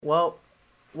Well,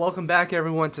 welcome back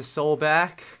everyone to Soul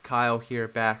Back. Kyle here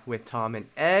back with Tom and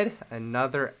Ed.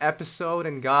 Another episode.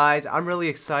 And guys, I'm really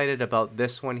excited about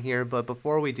this one here. But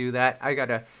before we do that, I got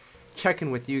to check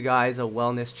in with you guys, a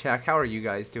wellness check. How are you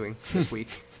guys doing this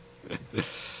week?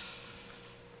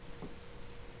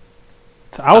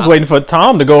 I was waiting for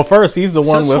Tom to go first. He's the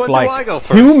one with like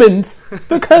humans.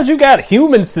 Because you got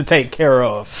humans to take care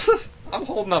of. I'm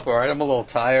holding up all right. I'm a little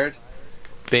tired.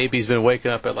 Baby's been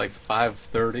waking up at like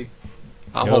 5:30.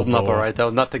 I'm holding up all right,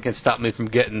 though. Nothing can stop me from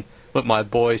getting with my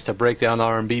boys to break down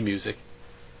R&B music.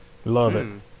 Love it.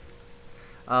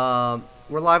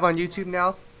 We're live on YouTube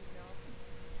now.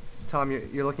 Tom,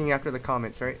 you're looking after the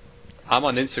comments, right? I'm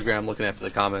on Instagram looking after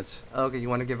the comments. Okay, you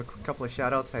want to give a couple of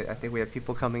shout-outs? I think we have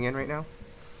people coming in right now.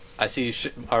 I see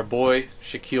our boy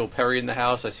Shaquille Perry in the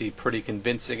house. I see Pretty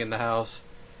Convincing in the house.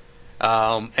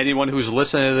 Anyone who's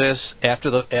listening to this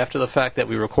after the fact that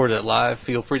we recorded it live,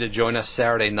 feel free to join us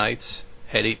Saturday nights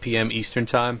at 8 p.m. Eastern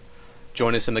Time.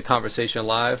 Join us in the conversation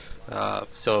live.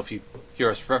 So if you hear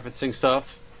us referencing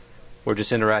stuff, we're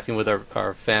just interacting with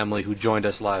our family who joined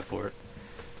us live for it.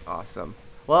 Awesome.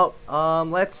 Well,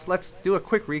 let's do a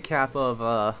quick recap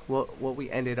of what we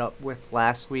ended up with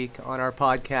last week on our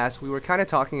podcast. We were kind of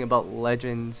talking about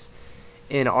legends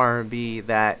in R&B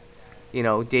that, you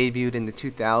know, debuted in the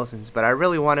 2000s, but I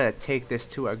really want to take this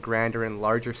to a grander and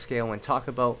larger scale and talk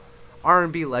about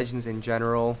R&B legends in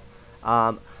general.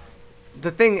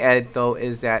 The thing, Ed, though,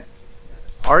 is that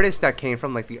artists that came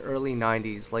from like the early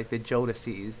 90s, like the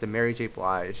Jodeci's, the Mary J.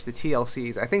 Blige, the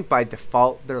TLC's, I think by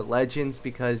default they're legends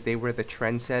because they were the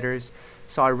trendsetters.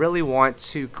 So I really want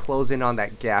to close in on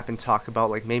that gap and talk about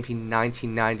like maybe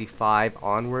 1995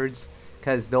 onwards,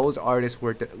 because those artists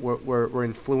were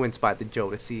influenced by the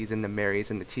Jodeci's and the Marys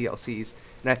and the TLC's,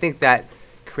 and I think that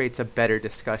creates a better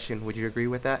discussion. Would you agree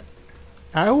with that?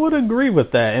 I would agree with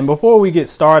that. And before we get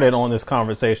started on this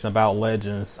conversation about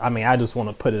legends, I mean, I just want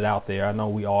to put it out there. I know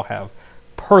we all have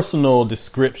personal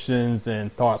descriptions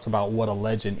and thoughts about what a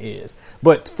legend is.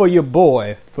 But for your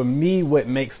boy, for me, what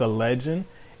makes a legend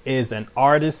is an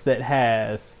artist that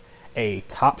has a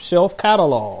top shelf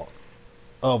catalog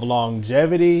of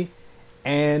longevity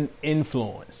and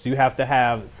influence. You have to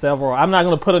have several. I'm not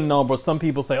going to put a number. Some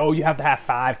people say, oh, you have to have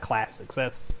 5 classics.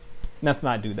 Let's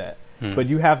not do that. But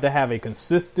you have to have a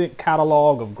consistent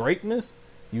catalog of greatness.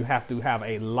 You have to have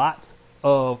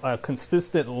a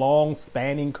consistent,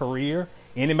 long-spanning career.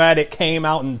 Anybody that came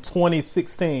out in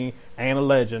 2016 ain't a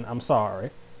legend. I'm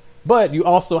sorry. But you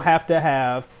also have to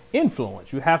have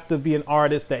influence. You have to be an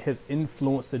artist that has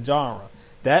influenced the genre.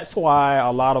 That's why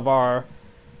a lot of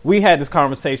we had this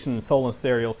conversation in Soul and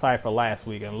Stereo Cypher last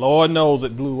week, and Lord knows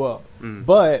it blew up.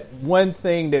 But one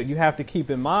thing that you have to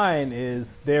keep in mind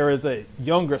is there is a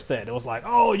younger set. It was like,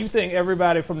 oh, you think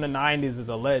everybody from the 90s is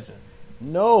a legend.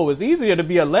 No, it's easier to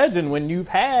be a legend when you've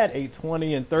had a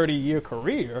 20 and 30-year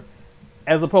career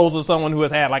as opposed to someone who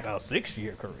has had like a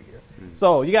 6-year career.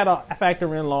 So you got to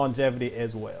factor in longevity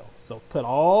as well. So put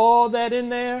all that in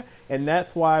there, and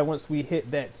that's why once we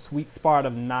hit that sweet spot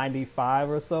of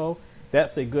 95 or so,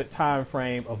 that's a good time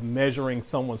frame of measuring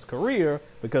someone's career,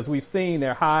 because we've seen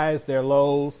their highs, their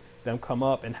lows, them come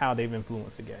up, and how they've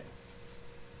influenced the game.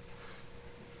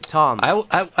 Tom,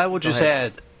 I would just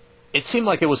add, it seemed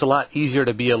like it was a lot easier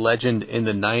to be a legend in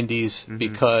the 90s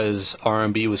because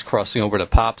R&B was crossing over to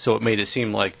pop, so it made it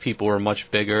seem like people were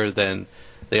much bigger than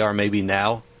they are maybe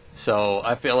now. So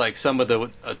I feel like some of the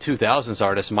 2000s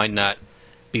artists might not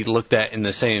be looked at in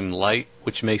the same light,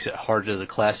 which makes it harder to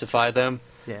classify them.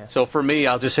 Yeah. So for me,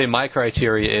 I'll just say my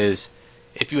criteria is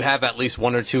if you have at least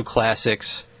 1 or 2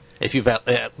 classics, if you've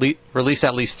released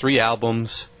at least 3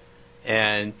 albums,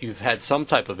 and you've had some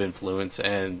type of influence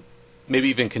and maybe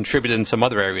even contributed in some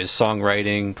other areas,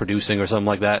 songwriting, producing, or something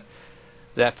like that,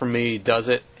 that for me does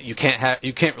it. You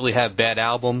can't really have bad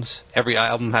albums. Every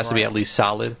album has to be at least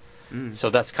solid.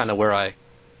 So that's kind of where I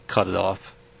cut it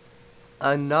off.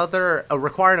 Another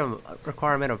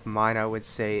requirement of mine, I would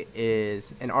say,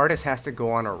 is an artist has to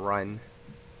go on a run.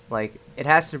 Like, it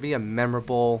has to be a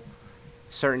memorable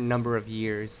certain number of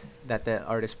years that the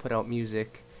artist put out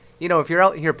music. You know, if you're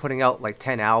out here putting out like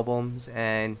 10 albums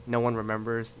and no one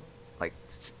remembers like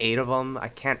 8 of them, I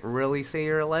can't really say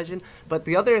you're a legend. But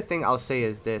the other thing I'll say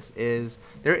is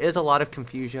there is a lot of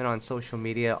confusion on social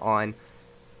media on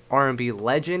R&B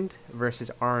legend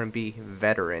versus R&B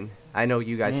veteran. I know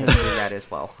you guys have seen that as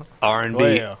well.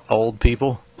 R&B old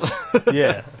people?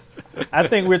 Yes. I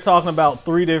think we're talking about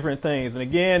 3 different things. And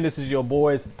again, this is your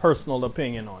boy's personal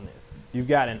opinion on this. You've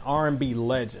got an R&B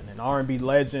legend. An R&B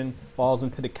legend falls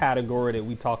into the category that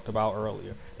we talked about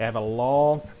earlier. They have a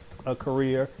long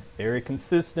career, very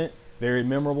consistent, very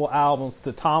memorable albums.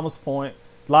 To Thomas' point,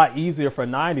 a lot easier for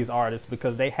 90s artists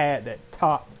because they had that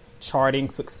top charting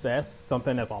success,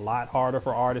 something that's a lot harder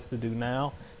for artists to do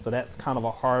now. So that's kind of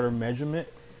a harder measurement.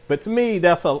 But to me,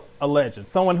 that's a legend,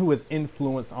 someone who has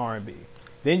influenced R&B.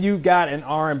 Then you got an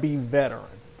R&B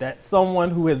veteran. That's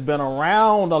someone who has been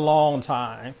around a long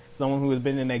time, someone who has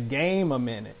been in the game a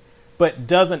minute, but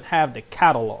doesn't have the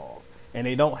catalog, and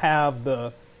they don't have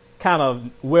the kind of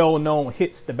well-known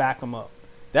hits to back them up.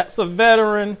 That's a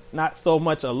veteran, not so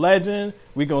much a legend.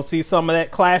 We're going to see some of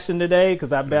that clashing today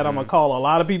because I bet I'm going to call a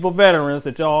lot of people veterans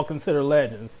that y'all consider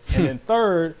legends. And then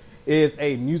third is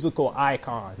a musical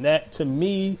icon. That, to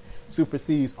me,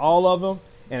 supersedes all of them.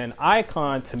 And an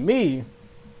icon, to me,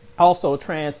 also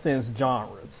transcends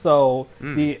genres. So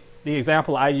the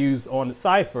example I use on the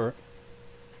Cypher,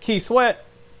 Keith Sweat,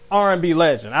 R&B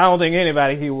legend. I don't think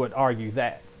anybody here would argue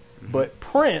that. But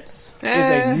Prince is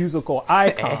a musical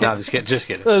icon. No, just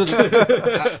kidding.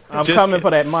 I'm coming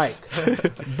for that mic.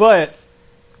 But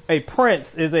a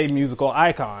Prince is a musical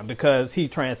icon because he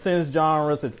transcends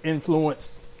genres. It's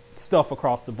influenced stuff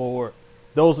across the board.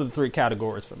 Those are the three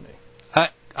categories for me.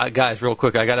 Guys, real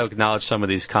quick, I got to acknowledge some of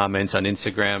these comments on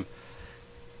Instagram.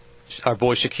 Our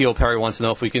boy Shaquille Perry wants to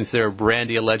know if we consider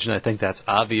Brandy a legend. I think that's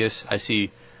obvious. I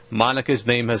see Monica's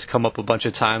name has come up a bunch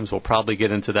of times. We'll probably get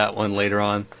into that one later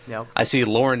on. Yep. I see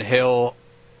Lauryn Hill.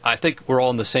 I think we're all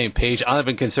on the same page. I don't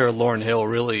even consider Lauryn Hill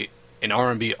really an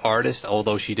R&B artist,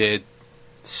 although she did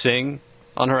sing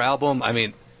on her album. I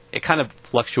mean, it kind of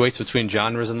fluctuates between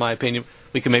genres, in my opinion.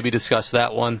 We can maybe discuss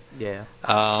that one. Yeah.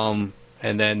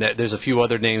 And then there's a few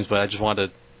other names, but I just want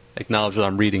to acknowledge what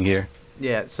I'm reading here.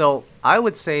 Yeah, so I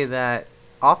would say that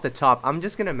off the top, I'm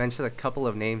just going to mention a couple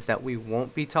of names that we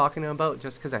won't be talking about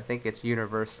just because I think it's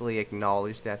universally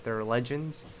acknowledged that they're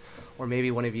legends. Or maybe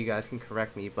one of you guys can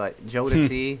correct me, but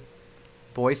Jodeci,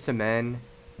 Boyz II Men,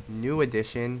 New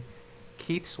Edition,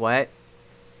 Keith Sweat,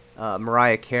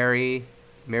 Mariah Carey,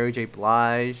 Mary J.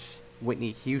 Blige,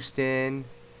 Whitney Houston.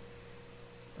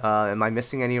 Am I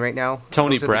missing any right now?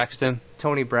 Tony Braxton,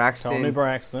 Tony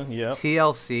Braxton, yeah.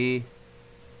 TLC.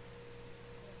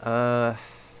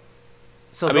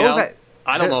 So I mean, those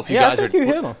I don't know if you I guys think are. you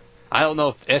hit them. I don't know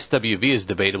if SWV is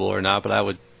debatable or not, but I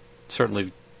would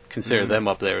certainly consider them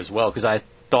up there as well because I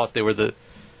thought they were the.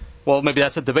 Well, maybe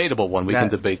that's a debatable one. We can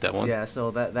debate that one. Yeah,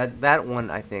 so that one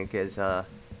I think is.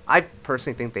 I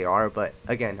personally think they are, but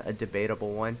again, a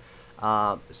debatable one.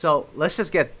 So let's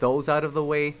just get those out of the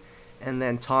way, and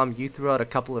then Tom, you threw out a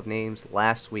couple of names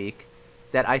last week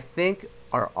that I think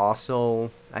are also.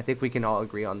 I think we can all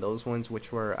agree on those ones,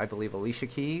 which were, I believe, Alicia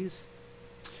Keys,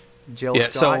 Jill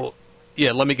Scott. So,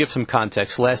 let me give some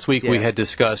context. Last week we had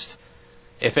discussed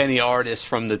if any artists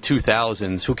from the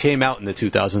 2000s who came out in the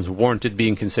 2000s weren't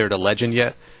being considered a legend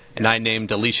yet. And I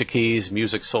named Alicia Keys,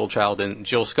 Music Soul Child, and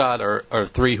Jill Scott are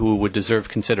three who would deserve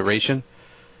consideration.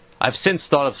 I've since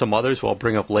thought of some others who I'll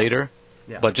bring up later.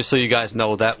 Yeah. But just so you guys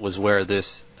know, that was where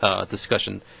this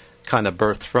discussion kind of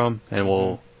birthed from, and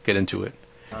we'll get into it.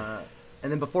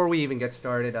 And then before we even get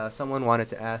started, someone wanted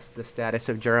to ask the status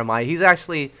of Jeremiah. He's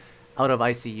actually out of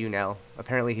ICU now.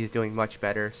 Apparently he's doing much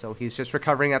better. So he's just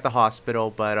recovering at the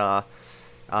hospital, but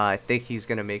I think he's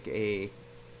going to make a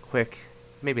quick,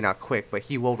 maybe not quick, but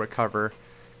he will recover.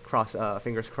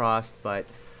 Fingers crossed. But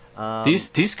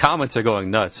these comments are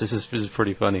going nuts. This is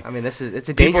pretty funny. I mean, it's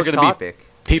a dangerous topic.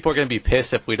 People are going to be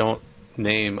pissed if we don't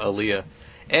name Aaliyah.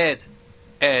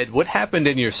 Ed, what happened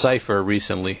in your Cypher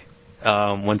recently?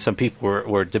 When some people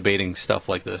were debating stuff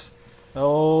like this.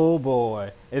 Oh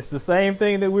boy, it's the same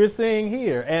thing that we're seeing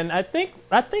here, and I think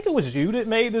it was you that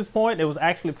made this point. It was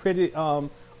actually pretty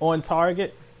on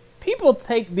target. People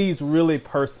take these really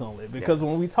personally because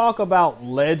when we talk about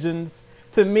legends,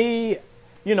 to me,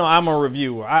 I'm a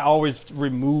reviewer. I always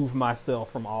remove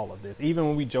myself from all of this, even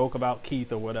when we joke about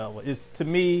Keith or whatever. It's to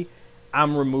me,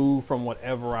 I'm removed from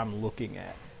whatever I'm looking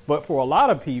at. But for a lot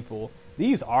of people,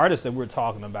 these artists that we're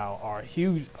talking about are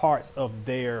huge parts of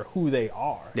who they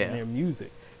are and their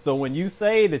music. So when you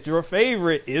say that your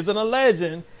favorite isn't a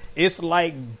legend, it's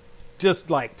like just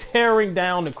like tearing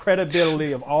down the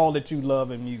credibility of all that you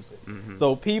love in music. Mm-hmm.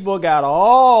 So people got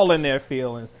all in their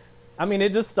feelings. I mean,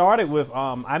 it just started with,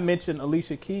 I mentioned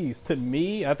Alicia Keys. To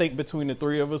me, I think between the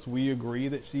three of us, we agree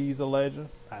that she's a legend.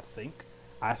 I think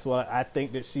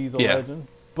that she's a legend.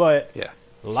 But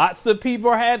lots of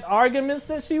people had arguments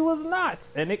that she was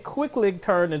not, and it quickly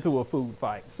turned into a food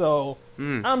fight. So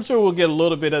I'm sure we'll get a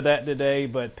little bit of that today,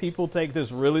 but people take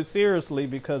this really seriously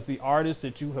because the artists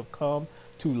that you have come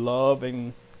to love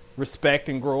and respect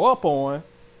and grow up on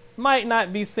might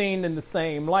not be seen in the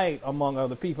same light among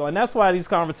other people. And that's why these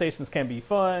conversations can be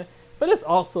fun. But it's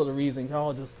also the reason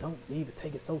y'all just don't need to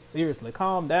take it so seriously.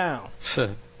 Calm down.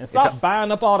 And stop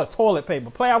buying up all the toilet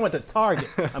paper. I went to Target.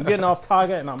 I'm getting off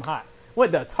Target and I'm hot.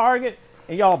 Went to Target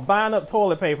and y'all buying up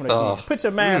toilet paper again. Put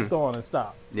your mask on and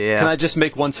stop. Yeah. Can I just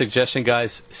make one suggestion,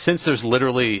 guys? Since there's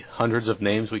literally hundreds of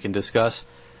names we can discuss,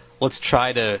 let's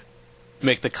try to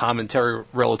make the commentary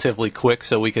relatively quick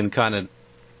so we can kind of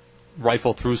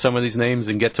rifle through some of these names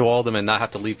and get to all of them and not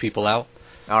have to leave people out.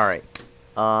 All right.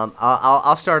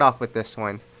 I'll start off with this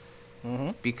one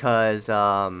because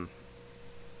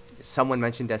someone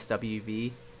mentioned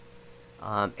SWV.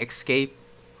 Escape,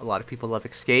 a lot of people love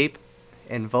Escape.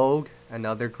 En Vogue,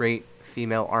 another great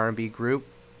female R&B group.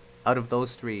 Out of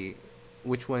those three,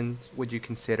 which one would you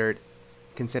consider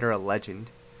a legend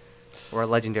or a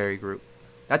legendary group?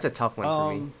 That's a tough one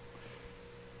for me.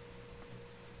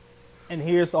 And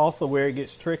here's also where it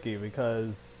gets tricky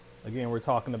because, again, we're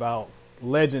talking about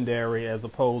legendary as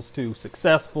opposed to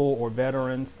successful or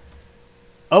veterans.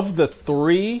 Of the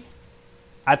three,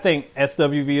 I think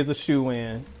SWV is a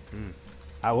shoe-in.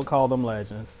 I would call them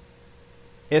legends.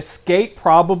 Escape,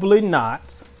 probably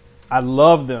not. I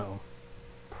love them.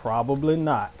 Probably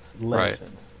not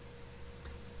legends.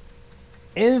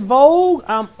 Right. En Vogue,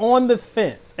 I'm on the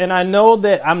fence. And I know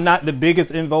that I'm not the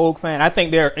biggest En Vogue fan. I think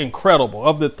they're incredible.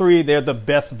 Of the three, they're the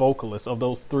best vocalists of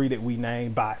those three that we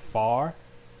named by far.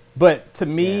 But to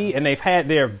me, and they've had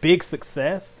their big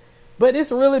success, but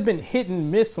it's really been hit and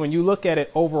miss when you look at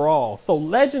it overall. So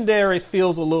legendary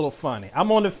feels a little funny.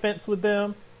 I'm on the fence with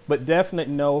them, but definite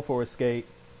no for Escape,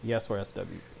 yes for SWV.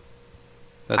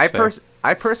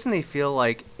 I personally feel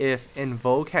like if En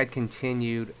Vogue had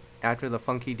continued after the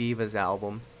Funky Divas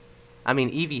album, I mean,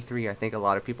 EV3 I think a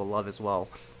lot of people love as well,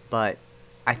 but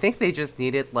I think they just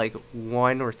needed like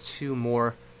one or two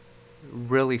more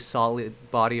really solid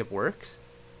body of works,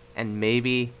 and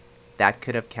maybe that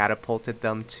could have catapulted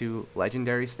them to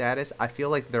legendary status. I feel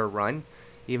like their run,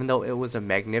 even though it was a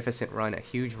magnificent run, a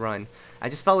huge run, I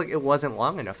just felt like it wasn't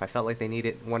long enough. I felt like they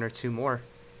needed one or two more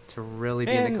to really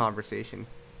be in the conversation.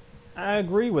 I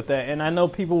agree with that, and I know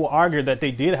people will argue that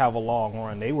they did have a long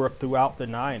run. They were throughout the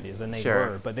 90s, and they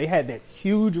were, but they had that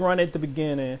huge run at the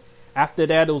beginning. After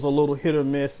that, it was a little hit or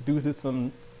miss due to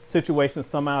some situations,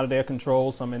 some out of their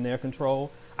control, some in their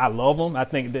control. I love them. I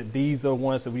think that these are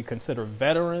ones that we consider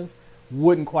veterans.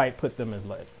 Wouldn't quite put them as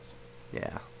legends.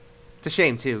 Yeah. It's a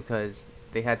shame, too, because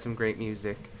they had some great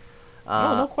music.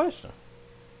 No question.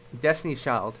 Destiny's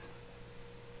Child.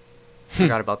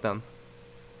 Forgot about them.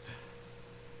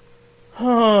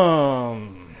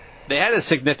 They had a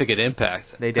significant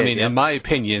impact. They did. I mean, in my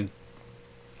opinion,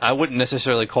 I wouldn't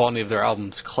necessarily call any of their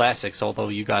albums classics, although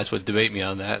you guys would debate me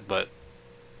on that, but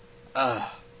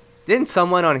didn't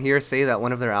someone on here say that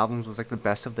one of their albums was like the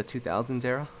best of the 2000s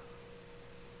era?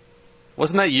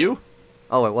 Wasn't that you?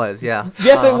 Oh, it was, yeah.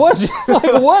 Yes, it was.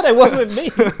 Like, what? It wasn't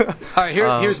me. All right,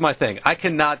 here's my thing. I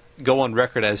cannot go on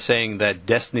record as saying that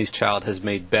Destiny's Child has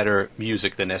made better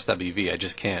music than SWV. I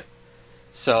just can't.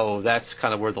 So that's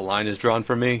kind of where the line is drawn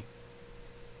for me.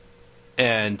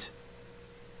 And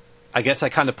I guess I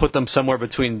kind of put them somewhere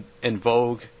between En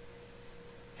Vogue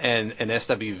and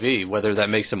SWV. Whether that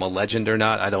makes them a legend or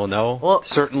not, I don't know. Well,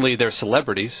 certainly they're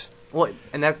celebrities. Well,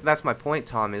 and that's my point,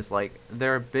 Tom, is like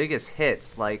their biggest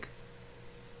hits, like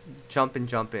Jumpin',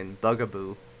 Jumpin',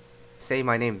 Bugaboo, Say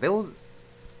My Name. Those,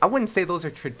 I wouldn't say those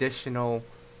are traditional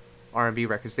R&B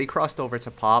records. They crossed over to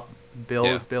pop,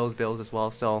 Bills as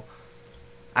well. So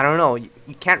I don't know. You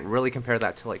can't really compare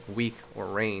that to like Weak or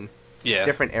Rain. Yeah. It's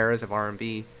different eras of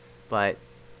R&B, but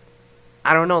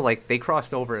I don't know. Like they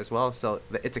crossed over as well, so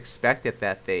it's expected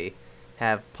that they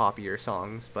have poppier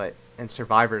songs, and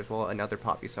Survivor as well, another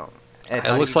poppy song.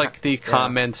 It looks like the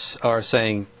comments are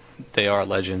saying they are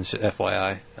legends,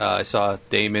 FYI. I saw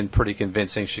Damon pretty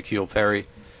convincing Shaquille Perry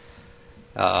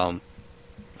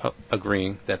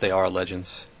agreeing that they are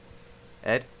legends.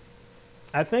 Ed?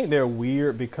 I think they're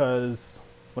weird because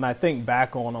when I think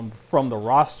back on them, from the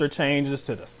roster changes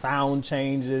to the sound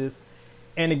changes,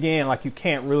 and again, like you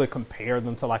can't really compare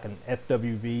them to like an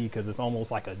SWV because it's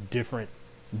almost like a different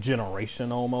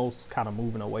generation almost, kind of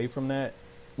moving away from that.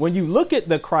 When you look at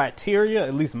the criteria,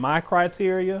 at least my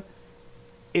criteria,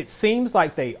 it seems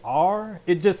like they are.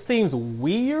 It just seems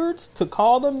weird to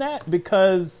call them that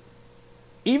because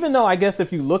even though I guess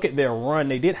if you look at their run,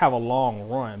 they did have a long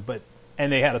run,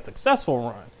 and they had a successful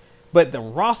run. But the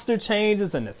roster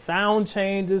changes and the sound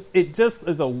changes, it just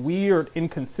is a weird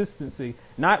inconsistency,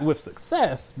 not with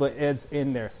success, but it's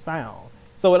in their sound.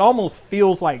 So it almost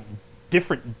feels like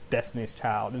different Destiny's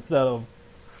Child instead of,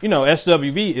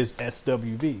 SWV is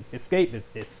SWV. Escape is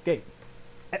Escape.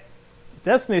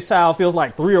 Destiny's Child feels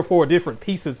like 3 or 4 different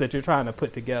pieces that you're trying to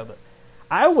put together.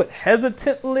 I would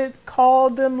hesitantly call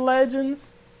them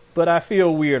legends, but I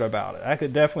feel weird about it. I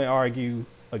could definitely argue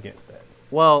against that.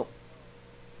 Well,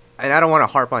 and I don't want to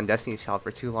harp on Destiny's Child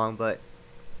for too long, but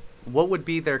what would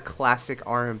be their classic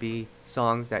R&B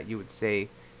songs that you would say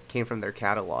came from their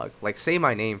catalog? Like Say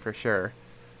My Name for sure.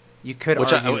 You could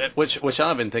argue, which I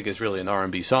don't even think is really an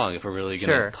R&B song if we're really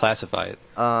going to classify it.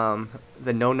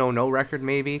 The No No No record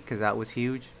maybe, because that was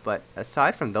huge. But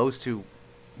aside from those two,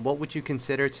 what would you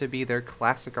consider to be their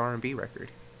classic R&B record?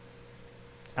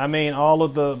 I mean, all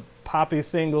of the poppy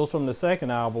singles from the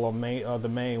second album are the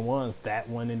main ones. That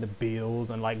one and The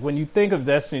Bills. And like when you think of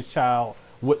Destiny's Child,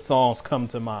 what songs come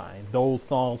to mind? Those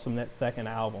songs from that second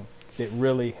album that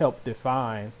really helped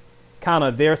define kind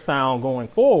of their sound going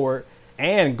forward.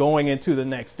 And going into the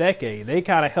next decade, they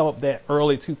kind of helped that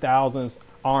early 2000s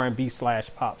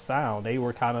R&B/pop sound. They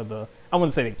were kind of I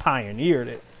wouldn't say they pioneered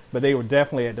it, but they were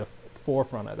definitely at the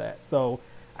forefront of that. So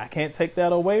I can't take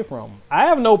that away from them. I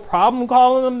have no problem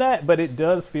calling them that, but it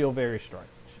does feel very strange.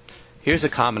 Here's a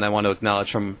comment I want to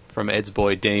acknowledge from Ed's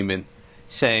boy Damon,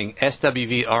 saying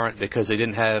SWV aren't because they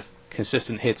didn't have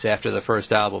consistent hits after the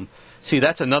first album. See,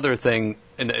 that's another thing,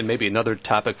 and maybe another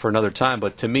topic for another time,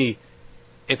 but to me,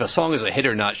 if a song is a hit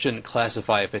or not shouldn't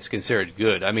classify if it's considered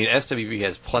good. I mean, SWV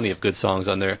has plenty of good songs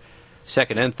on their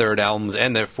second and third albums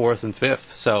and their fourth and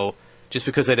fifth. So just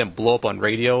because they didn't blow up on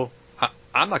radio,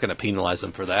 I'm not going to penalize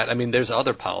them for that. I mean, there's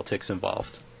other politics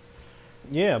involved.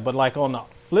 Yeah, but like on the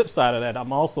flip side of that,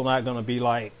 I'm also not going to be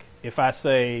like, if I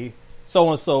say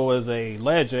so-and-so is a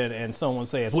legend and someone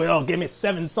says, well, give me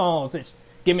 7 songs,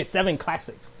 give me 7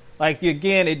 classics. Like,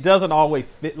 again, it doesn't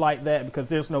always fit like that because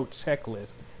there's no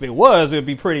checklist. If it was, it would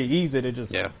be pretty easy to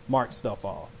just mark stuff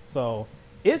off. So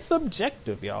it's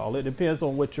subjective, y'all. It depends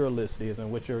on what your list is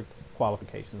and what your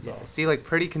qualifications are. See, like,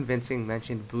 Pretty Convincing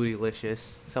mentioned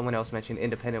Bootylicious. Someone else mentioned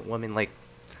Independent Woman. Like,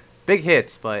 big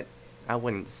hits, but I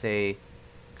wouldn't say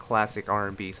classic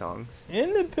R&B songs.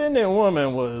 Independent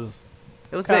Woman was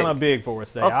kind of big for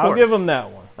its day. I'll give them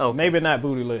that one. Okay. Maybe not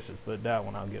Bootylicious, but that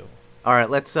one I'll give them. All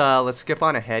right, let's skip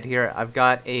on ahead here. I've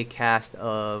got a cast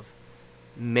of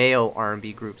male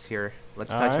R&B groups here.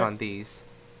 Let's touch on these.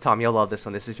 Tom, you'll love this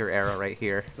one. This is your era right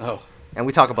here. Oh. And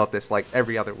we talk about this like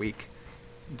every other week.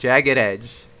 Jagged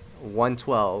Edge,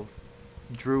 112,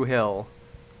 Dru Hill,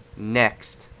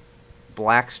 Next,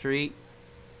 Blackstreet.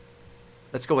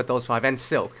 Let's go with those 5. And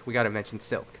Silk. We got to mention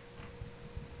Silk.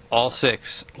 All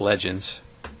 6 legends.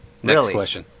 Next Really?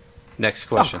 question. Next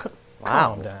question.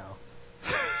 Wow. Calm down.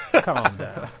 Calm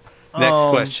down. Next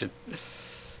question.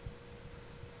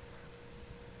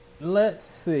 Let's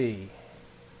see.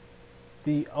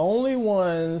 The only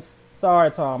ones...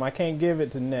 Sorry, Tom, I can't give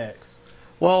it to Next.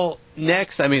 Well,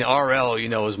 Next, I mean, RL,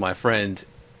 is my friend.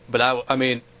 But, I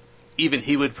mean, even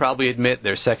he would probably admit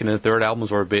their second and third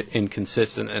albums were a bit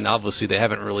inconsistent. And obviously they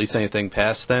haven't released anything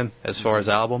past then as far as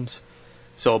albums.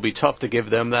 So it'll be tough to give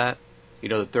them that.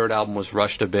 The third album was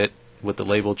rushed a bit with the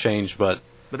label change, but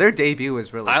their debut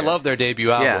is really good. I love their debut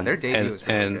album. Yeah, their debut is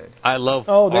really good. And I love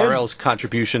RL's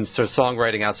contributions to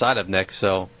songwriting outside of Next.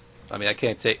 So, I mean, I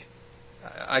can't say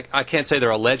they're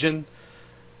a legend,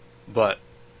 but,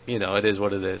 it is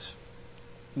what it is.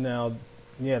 Now,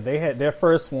 yeah, they had their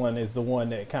first one is the one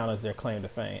that counts as their claim to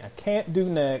fame. I can't do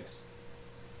Next.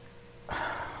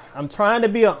 I'm trying to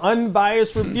be an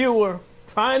unbiased reviewer.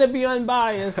 Trying to be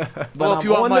unbiased, but well, if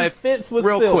you I'm want on my the fence with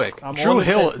real Silk. quick,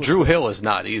 Dru Hill is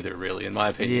not either, really, in my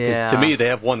opinion. 'Cause to me, they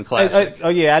have one classic.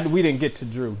 We didn't get to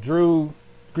Dru.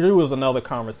 Dru is another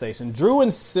conversation. Dru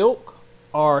and Silk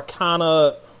are kind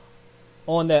of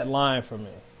on that line for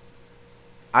me.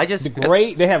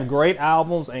 They have great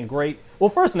albums and great. Well,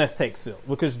 first let's take Silk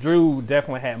because Dru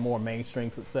definitely had more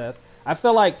mainstream success. I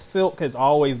feel like Silk has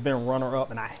always been runner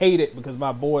up, and I hate it because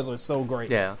my boys are so great.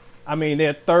 Yeah. I mean,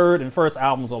 their third and first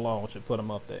albums alone should put them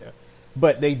up there.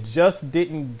 But they just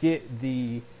didn't get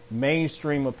the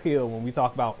mainstream appeal when we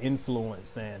talk about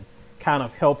influence and kind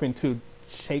of helping to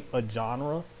shape a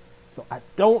genre. So I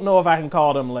don't know if I can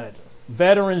call them legends.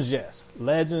 Veterans, yes.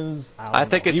 Legends, I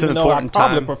think it's an important time. I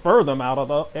probably prefer them out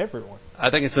of everyone.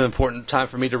 I think it's an important time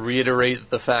for me to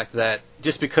reiterate the fact that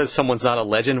just because someone's not a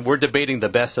legend, we're debating the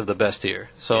best of the best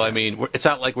here. So, I mean, it's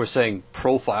not like we're saying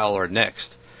Profile or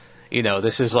Next.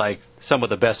 This is like some of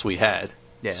the best we had.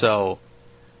 Yeah. So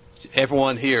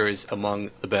everyone here is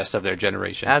among the best of their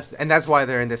generation. And that's why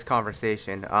they're in this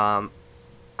conversation. I'm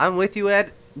with you,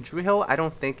 Ed. Dru Hill, I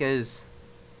don't think is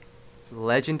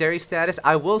legendary status.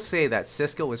 I will say that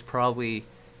Sisqó is probably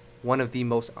one of the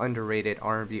most underrated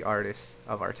R&B artists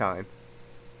of our time.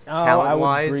 I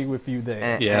would agree with you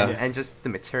there. And just the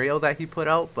material that he put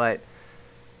out. But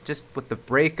just with the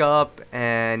breakup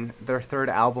and their third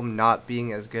album not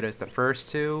being as good as the first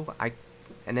two,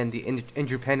 and then the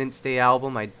Independence Day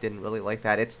album, I didn't really like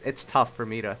that. It's tough for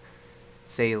me to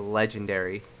say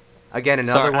legendary. Again,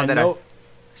 another one that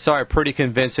Sorry, pretty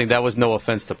convincing. That was no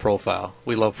offense to Profile.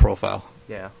 We love Profile.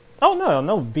 yeah. Oh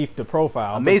no beef to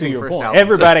Profile. Amazing to your first point. album.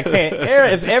 Everybody can't.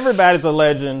 If everybody's a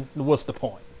legend, what's the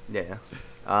point? Yeah.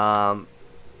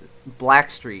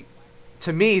 Blackstreet.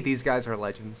 To me, these guys are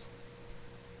legends.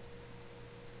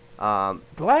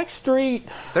 Blackstreet.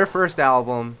 Their first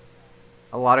album,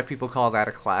 a lot of people call that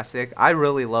a classic. I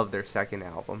really love their second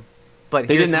album. But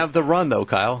They didn't have the run, though,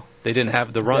 Kyle. They didn't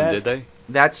have the run, did they?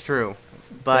 That's true.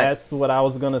 But That's what I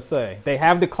was gonna say. They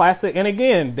have the classic, and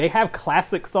again, they have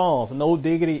classic songs. No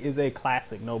Diggity is a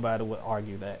classic. Nobody would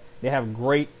argue that. They have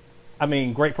great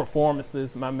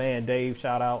performances. My man Dave,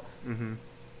 shout out. Mhm.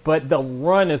 But the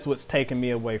run is what's taking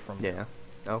me away from them.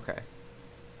 yeah. Okay.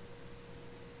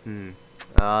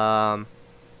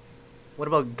 What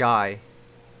about Guy?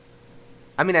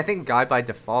 I mean, I think Guy by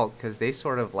default, because they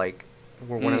sort of like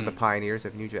were one of the pioneers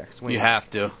of New Jack Swing. You have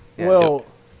to. Yeah. Well,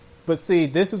 but see,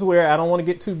 this is where I don't want to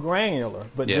get too granular,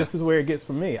 but this is where it gets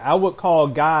for me. I would call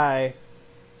Guy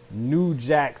New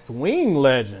Jack Swing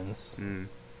legends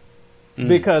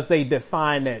because they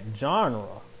define that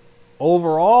genre.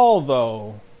 Overall,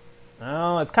 though,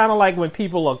 it's kind of like when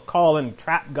people are calling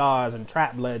trap gods and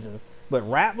trap legends, but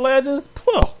rap legends,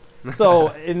 so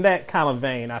in that kind of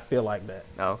vein, I feel like that.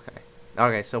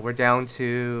 Okay, so we're down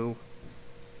to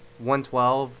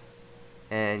 112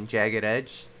 and Jagged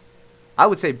Edge. I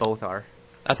would say both are.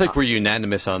 I think we're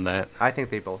unanimous on that. I think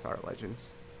they both are legends.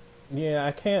 Yeah,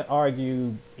 I can't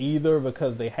argue either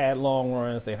because they had long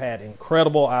runs. They've had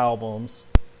incredible albums.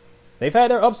 They've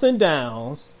had their ups and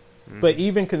downs. But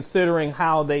even considering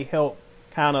how they helped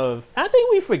I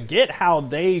think we forget how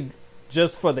they,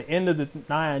 just for the end of the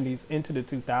 90s into the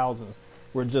 2000s,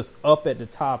 were just up at the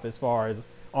top as far as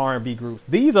R&B groups.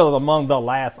 These are among the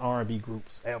last R&B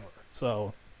groups ever.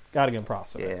 So, got to give them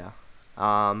props for that. Yeah.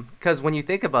 Because when you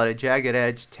think about it, Jagged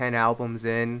Edge, 10 albums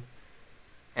in,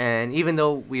 and even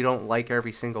though we don't like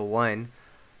every single one,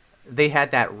 they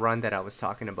had that run that I was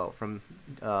talking about from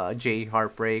J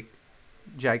Heartbreak,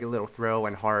 Jagged Little Thrill,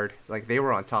 and Hard. Like, they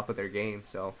were on top of their game,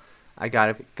 so I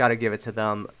gotta give it to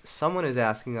them. Someone is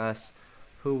asking us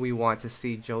who we want to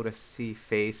see Jodeci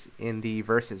face in the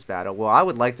Versus battle. Well, I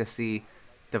would like to see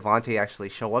Devontae actually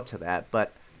show up to that,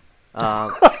 but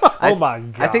Oh my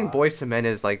God. I think Boyz II Men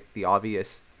is like the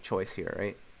obvious choice here,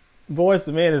 right? Boyz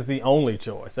II Men is the only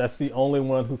choice. That's the only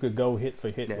one who could go hit for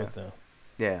hit with them.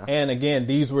 Yeah. And again,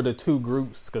 these were the two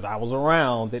groups, because I was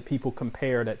around, that people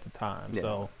compared at the time. Yeah.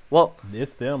 So, Well,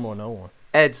 it's them or no one.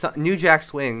 Ed, New Jack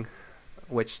Swing,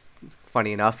 which,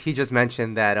 funny enough, he just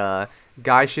mentioned that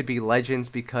guys should be legends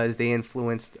because they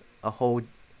influenced a whole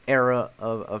era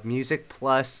of music,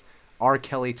 plus R.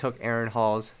 Kelly took Aaron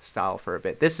Hall's style for a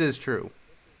bit. This is true.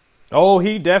 Oh,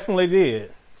 he definitely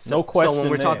did. No question. So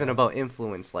when we're there. talking about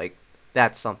influence, like,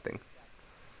 that's something.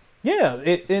 Yeah,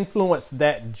 it influenced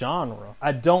that genre.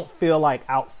 I don't feel like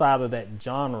outside of that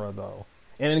genre, though.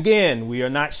 And again, we are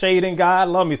not shading Guy. I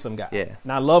love me some Guy. Yeah.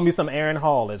 And I love me some Aaron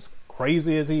Hall, as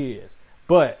crazy as he is.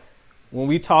 But when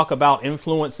we talk about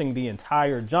influencing the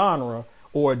entire genre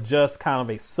or just kind of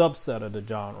a subset of the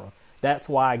genre, that's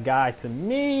why Guy, to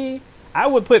me, I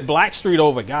would put Blackstreet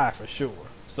over Guy for sure.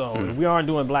 So if we aren't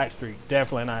doing Blackstreet,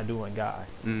 definitely not doing Guy.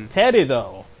 Teddy,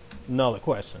 though, another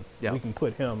question. Yeah. We can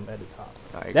put him at the top.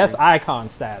 I agree. That's icon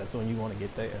status when you want to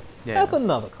get there. Yeah. That's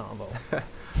another combo.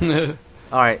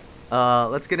 All right,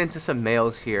 let's get into some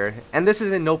males here. And this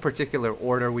is in no particular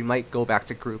order. We might go back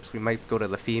to groups. We might go to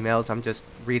the females. I'm just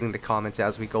reading the comments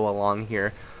as we go along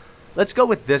here. Let's go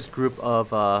with this group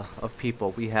of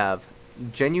people. We have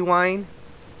Genuine,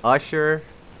 Usher.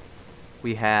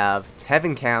 We have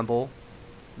Tevin Campbell,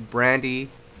 Brandy,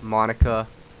 Monica,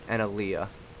 and Aaliyah.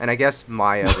 And I guess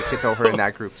Maya. We should throw her in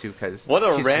that group too, because What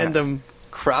a random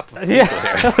crop of people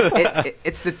Yeah. there.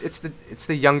 it's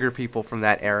the younger people from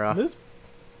that era. This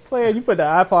player, you put the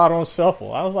iPod on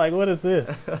shuffle. I was like, what is this?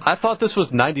 I thought this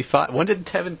was 95. When did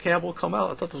Tevin Campbell come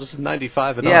out? I thought this was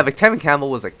 95. And Yeah, up. but Tevin Campbell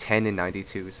was like 10 in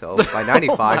 92, so by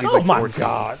 95 he's Oh like my 14.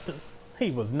 God. He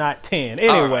was not 10. All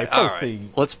Anyway, right, all right. proceed.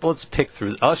 Let's pick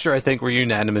through. Usher, I think we're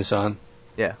unanimous on.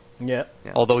 Yeah. Yep.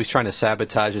 Yeah. Although he's trying to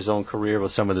sabotage his own career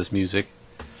with some of this music.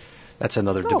 That's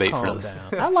another Oh, debate calm for this.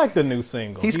 down. I like the new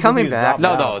single. He's He just coming needs to back. drop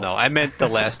No, the no, album. no. I meant the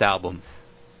last album.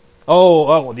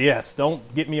 Oh, yes.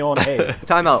 Don't get me on air.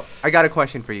 Time out. I got a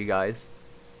question for you guys.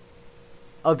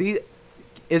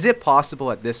 Is it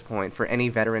possible at this point for any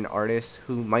veteran artist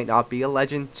who might not be a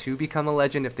legend to become a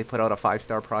legend if they put out a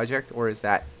 5-star project, or is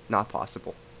that not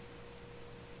possible?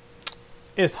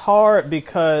 It's hard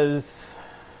because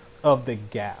of the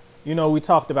gap. You know, we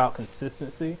talked about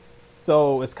consistency.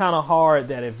 So it's kind of hard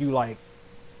that if you like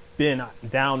been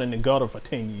down in the gutter for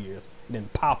 10 years, then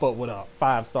pop up with a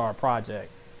 5-star project.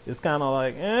 It's kind of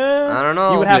like, I don't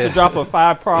know. You would have to drop a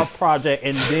 5-star project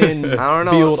and then I don't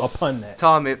know. build upon that.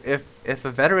 Tom, if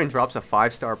a veteran drops a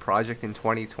 5-star project in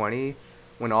 2020,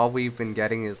 when all we've been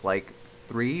getting is like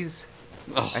 3s,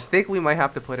 I think we might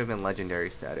have to put him in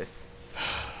legendary status.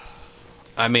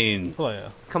 I mean,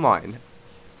 come on.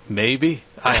 Maybe.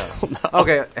 I don't know.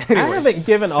 Okay. Anyway. I haven't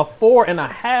given a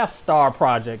 4.5-star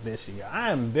project this year.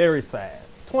 I am very sad.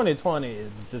 2020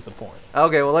 is disappointing.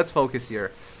 Okay, well, let's focus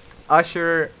here.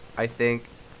 Usher, I think,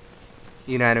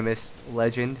 unanimous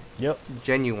legend. Yep.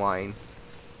 Genuine.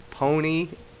 Pony,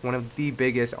 one of the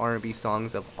biggest R&B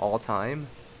songs of all time.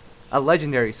 A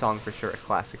legendary song for sure, a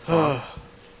classic song.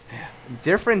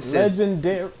 Differences.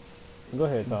 Legendary. Go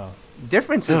ahead, Tom.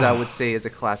 Differences, I would say, is a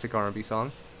classic R&B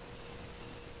song.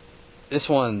 This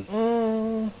one.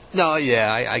 No,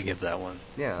 yeah, I give that one.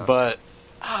 Yeah. But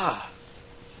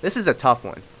this is a tough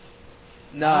one.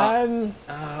 No,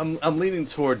 I'm leaning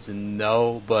towards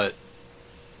no, but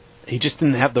he just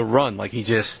didn't have the run. Like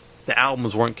the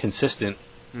albums weren't consistent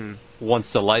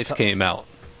once The Life came out.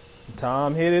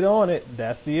 Tom hit it on it.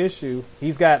 That's the issue.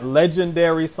 He's got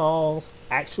legendary songs,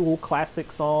 actual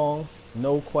classic songs,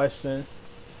 no question.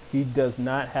 He does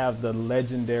not have the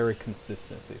legendary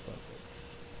consistency from it.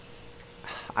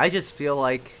 I just feel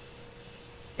like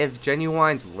if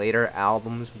Genuine's later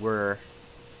albums were...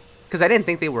 Because I didn't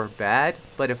think they were bad,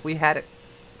 but if we had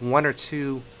 1 or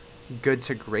 2 good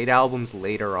to great albums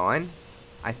later on,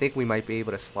 I think we might be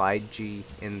able to slide G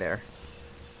in there.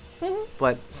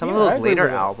 But some of those later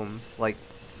albums, like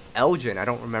Elgin, I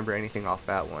don't remember anything off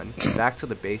that one. Back to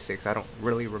the Basics, I don't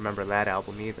really remember that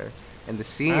album either. And the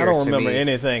Senior, I don't remember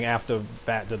anything after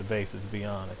Back to the Basics, to be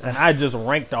honest. And I just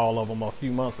ranked all of them a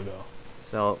few months ago.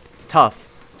 So, tough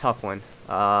one.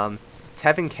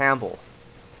 Tevin Campbell,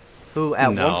 who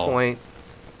at one point...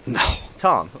 No.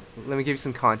 Tom, let me give you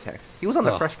some context. He was on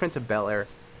the Fresh Prince of Bel-Air.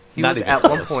 He Not was, even at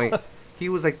close. one point, he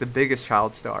was like the biggest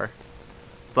child star.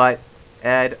 But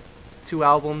had 2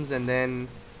 albums and then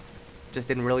just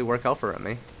didn't really work out for him,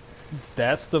 eh?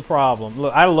 That's the problem.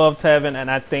 Look, I love Tevin,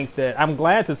 and I think that I'm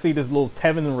glad to see this little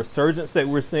Tevin resurgence that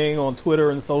we're seeing on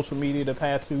Twitter and social media the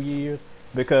past few years.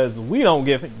 Because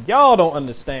y'all don't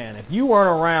understand. If you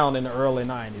weren't around in the early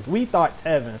 90s, we thought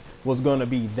Tevin was going to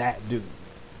be that dude.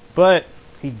 But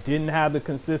he didn't have the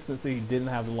consistency, he didn't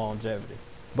have the longevity.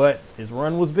 But his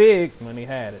run was big when he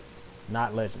had it.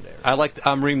 Not legendary.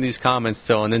 I'm reading these comments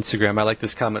still on Instagram. I like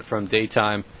this comment from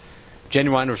Daytime.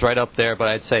 Genuine was right up there, but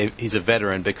I'd say he's a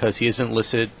veteran because he isn't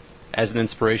listed as an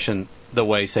inspiration the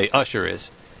way, say, Usher is.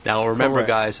 Now, remember,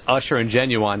 guys, Usher and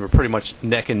Genuine were pretty much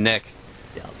neck and neck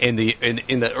in the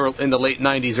late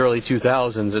 90s, early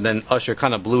 2000s, and then Usher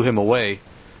kind of blew him away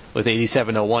with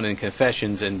 8701 and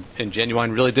Confessions, and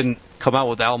Genuine really didn't come out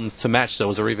with albums to match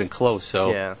those or even close.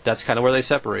 So that's kind of where they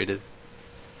separated.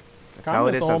 That's how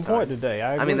it is sometimes. On point today.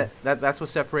 I mean, that's what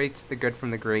separates the good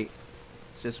from the great.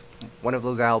 It's just one of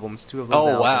those albums, 2 of those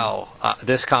albums. Oh, wow.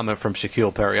 This comment from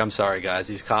Shaquille Perry. I'm sorry, guys.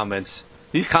 These comments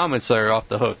are off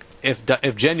the hook.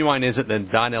 If Genuine isn't, then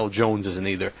Donnell Jones isn't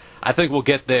either. I think we'll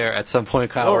get there at some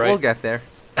point, Kyle, right? We'll get there.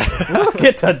 We'll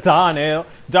get to Darnell.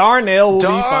 Darnell will be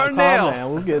fun. Calm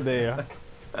down. We'll get there.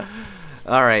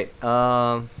 All right.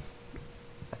 I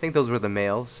think those were the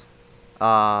males.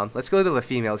 Let's go to the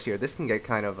females here. This can get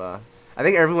kind of... I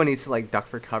think everyone needs to duck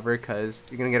for cover because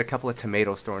you're going to get a couple of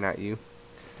tomatoes thrown at you.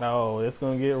 Oh, it's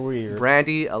going to get weird.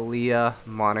 Brandy, Aaliyah,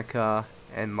 Monica,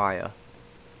 and Maya.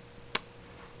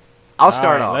 I'll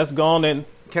start off. Let's go on in.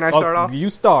 Can I start off? You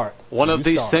start. One of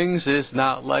these things is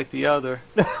not like the other.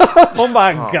 Oh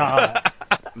my God.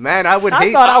 Man, I would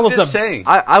hate. I would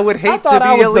hate to be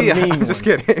Aaliyah. I'm just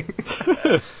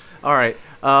kidding. All right.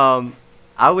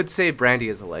 I would say Brandy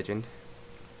is a legend.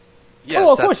 Yes,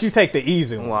 of course you take the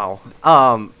easy one. Wow.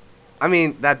 I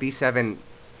mean, that B7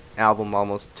 album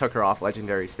almost took her off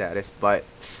legendary status, but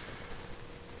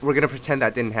we're going to pretend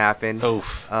that didn't happen.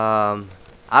 Oof.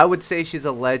 I would say she's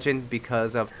a legend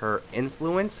because of her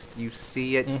influence. You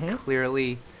see it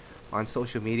clearly on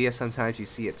social media. Sometimes you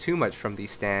see it too much from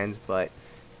these stands, but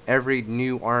every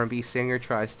new R&B singer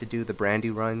tries to do the Brandy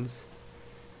runs.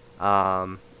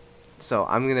 So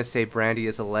I'm going to say Brandy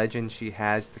is a legend. She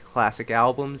has the classic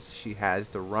albums, she has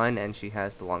the run, and she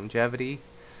has the longevity.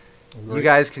 Great. You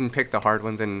guys can pick the hard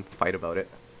ones and fight about it.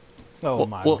 Oh,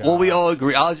 my God. Well, we all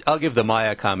agree. I'll give the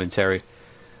Maya commentary.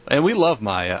 And we love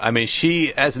Maya. I mean,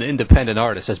 she, as an independent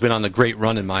artist, has been on a great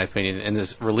run, in my opinion, and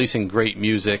is releasing great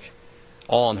music.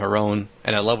 all on her own,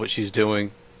 and I love what she's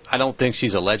doing. I don't think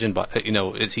she's a legend, but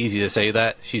it's easy to say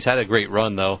that. She's had a great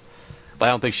run though, but I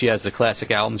don't think she has the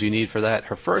classic albums you need for that.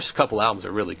 Her first couple albums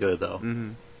are really good though,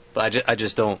 but I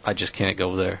just can't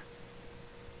go there.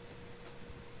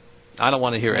 I don't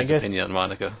want to hear Ed's opinion on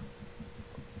Monica.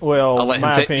 Well,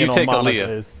 my opinion on Monica Aaliyah.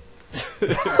 is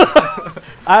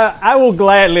I will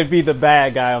gladly be the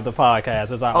bad guy of the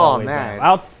podcast, as I always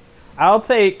am. I'll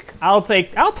take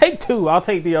two. I'll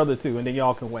take the other two, and then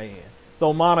y'all can weigh in.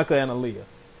 So Monica and Aaliyah,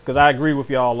 because I agree with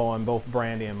y'all on both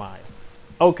Brandy and Maya.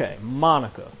 Okay,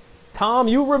 Monica. Tom,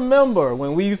 you remember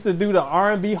when we used to do the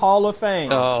R&B Hall of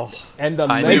Fame? Oh, and the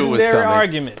legendary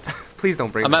argument. Please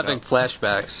don't bring. I'm having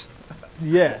flashbacks.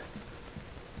 Yes.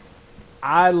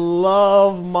 I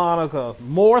love Monica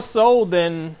more so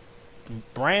than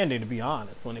Brandy, to be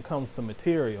honest, when it comes to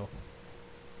material.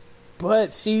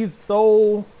 But she's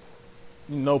so,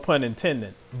 no pun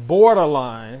intended,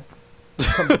 borderline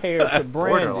compared to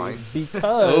Brandy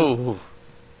because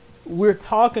we're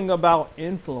talking about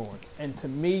influence. And to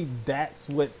me, that's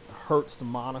what hurts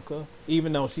Monica,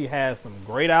 even though she has some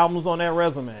great albums on that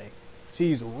resume.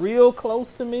 She's real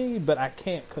close to me, but I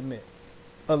can't commit.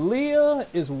 Aaliyah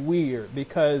is weird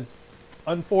because,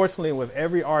 unfortunately, with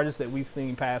every artist that we've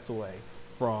seen pass away,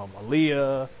 from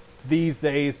Aaliyah to these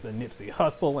days to Nipsey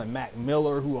Hussle and Mac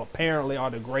Miller, who apparently are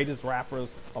the greatest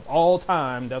rappers of all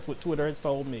time, that's what Twitter has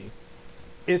told me,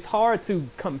 it's hard to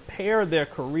compare their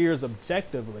careers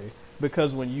objectively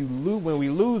because when we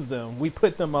lose them, we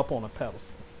put them up on a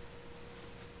pedestal.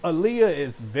 Aaliyah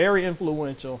is very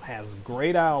influential, has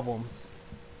great albums.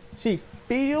 She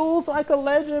feels like a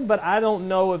legend, but I don't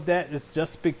know if that is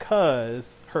just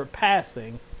because her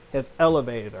passing has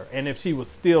elevated her. And if she was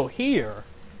still here,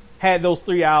 had those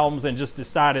 3 albums and just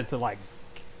decided to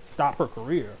stop her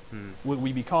career, would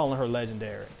we be calling her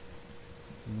legendary?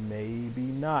 Maybe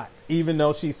not, even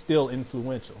though she's still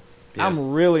influential. Yeah.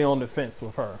 I'm really on the fence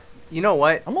with her. You know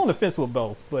what? I'm on the fence with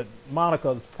both, but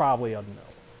Monica's probably a no.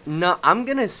 No, I'm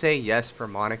going to say yes for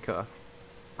Monica.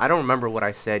 I don't remember what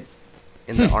I said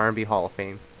in the R&B Hall of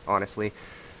Fame, honestly.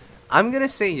 I'm going to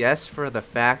say yes for the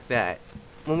fact that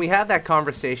when we have that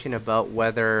conversation about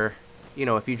whether,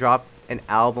 if you drop an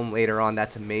album later on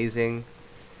that's amazing,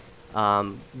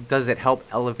 does it help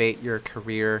elevate your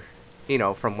career,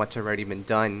 from what's already been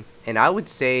done? And I would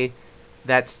say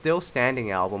that Still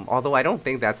Standing album, although I don't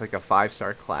think that's like a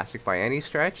 5-star classic by any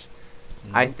stretch,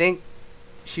 I think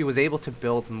she was able to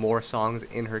build more songs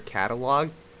in her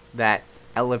catalog that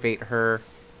elevate her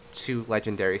to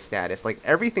legendary status. Like,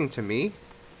 Everything to me,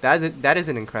 that is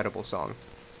an incredible song.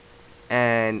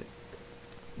 And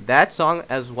that song,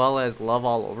 as well as Love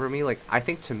All Over Me, I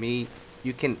think to me,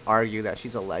 you can argue that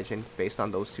she's a legend based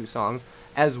on those 2 songs,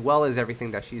 as well as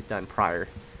everything that she's done prior.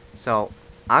 So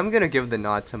I'm gonna give the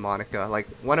nod to Monica.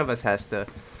 One of us has to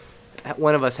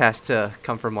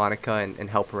come for Monica and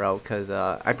help her out, because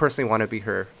I personally want to be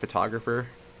her photographer.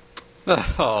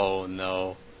 Oh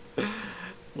no.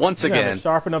 Once again, gotta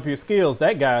sharpen up your skills.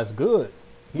 That guy's good.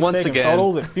 He's taking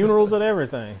photos at funerals and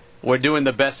everything. We're doing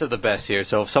the best of the best here.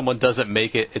 So if someone doesn't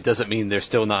make it, it doesn't mean they're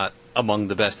still not among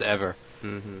the best ever.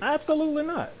 Mm-hmm. Absolutely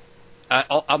not.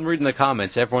 I'm reading the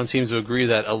comments. Everyone seems to agree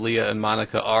that Aaliyah and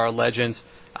Monica are legends.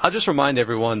 I'll just remind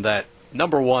everyone that,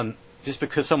 number one, just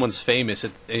because someone's famous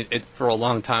for a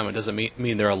long time, it doesn't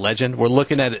mean they're a legend. We're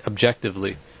looking at it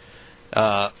objectively,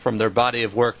 from their body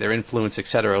of work, their influence,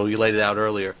 etc. We laid it out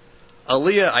earlier.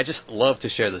 Aaliyah, I just love to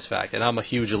share this fact, and I'm a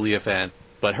huge Aaliyah fan.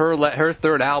 But her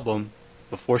 3rd album,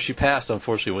 before she passed,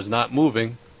 unfortunately, was not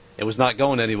moving. It was not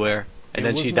going anywhere, and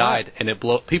then she died, and it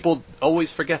people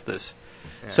always forget this.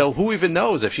 Yeah. So who even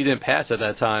knows if she didn't pass at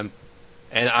that time?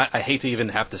 And I hate to even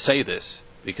have to say this,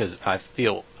 because I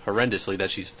feel horrendously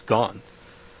that she's gone.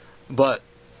 But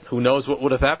who knows what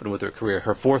would have happened with her career?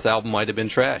 Her 4th album might have been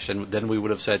trash, and then we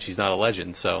would have said she's not a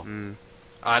legend. So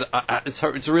it's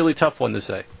a really tough one to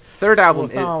say. Third album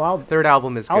is good.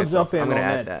 I'll jump in I'm on gonna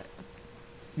add that.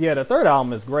 Yeah, the 3rd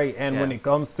album is great, and when it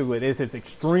comes to it, it's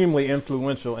extremely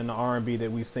influential in the R&B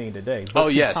that we've seen today.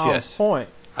 But to Tom's point,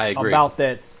 I agree about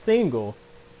that single,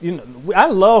 I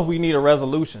love We Need a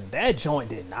Resolution. That joint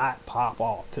did not pop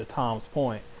off, to Tom's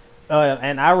point.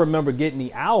 And I remember getting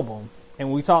the album,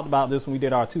 and we talked about this when we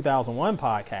did our 2001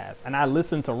 podcast, and I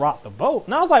listened to Rock the Boat,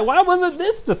 and I was like, why wasn't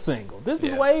this the single? This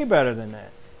is way better than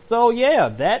that. So, yeah,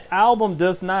 that album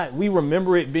does not, we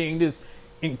remember it being this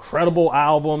incredible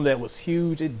album that was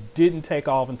huge. It didn't take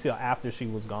off until after she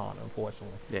was gone,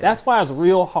 unfortunately. Yeah. That's why it's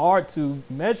real hard to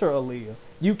measure Aaliyah.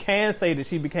 You can say that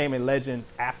she became a legend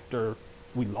after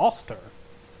we lost her.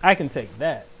 I can take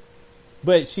that.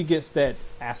 But she gets that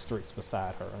asterisk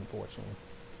beside her, unfortunately.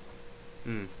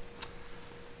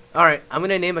 All right, I'm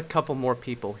gonna name a couple more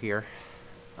people here.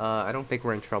 I don't think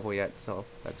we're in trouble yet, so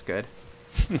that's good.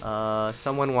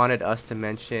 Someone wanted us to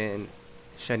mention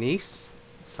Shanice.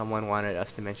 Someone wanted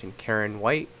us to mention Karen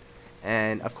White,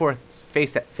 and of course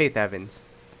Faith Evans.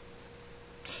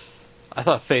 I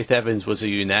thought Faith Evans was a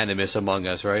unanimous among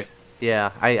us, right?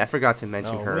 Yeah, I forgot to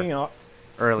mention No, her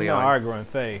early on. arguing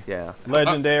Faith. Yeah.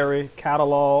 Legendary,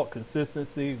 catalog,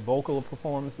 consistency, vocal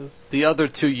performances. The other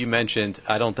two you mentioned,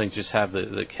 I don't think just have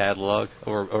the catalog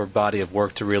or body of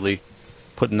work to really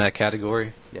put in that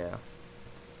category. Yeah.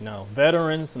 No,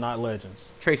 veterans, not legends.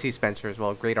 Tracy Spencer as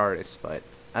well, great artist, but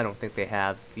I don't think they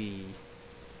have the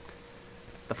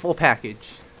full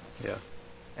package. Yeah.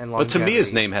 And But longevity.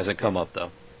 Tamiya's name hasn't come up,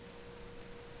 though.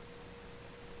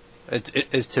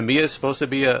 Is Tamiya supposed to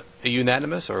be a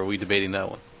unanimous, or are we debating that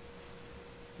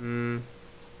one?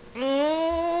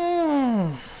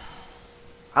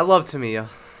 I love Tamiya.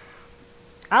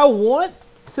 I want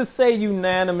to say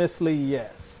unanimously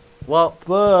yes, Well,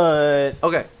 but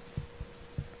okay.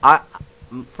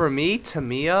 For me,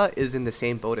 Tamiya is in the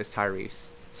same boat as Tyrese.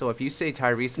 So if you say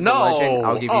Tyrese is a legend,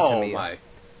 I'll give you Tamiya. My.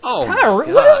 Oh, Tyrese,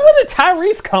 my God. where did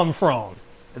Tyrese come from?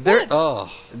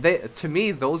 Oh. To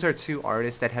me, those are two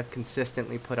artists that have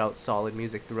consistently put out solid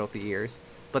music throughout the years,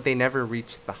 but they never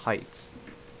reached the heights.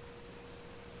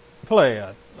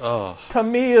 Player. Oh.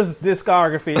 Tamiya's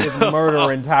discography is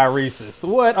murdering Tyrese's.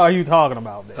 What are you talking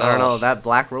about there? I don't know, that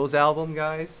Black Rose album,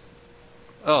 guys?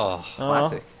 Oh.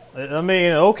 Classic. I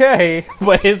mean, okay,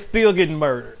 but it's still getting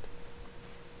murdered.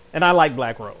 And I like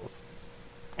Black Rose.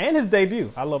 And his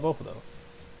debut. I love both of those.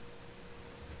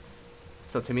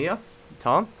 So Tamiya?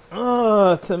 Tom?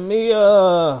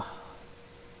 Tamiya.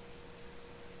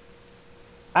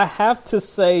 I have to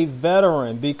say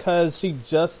veteran because she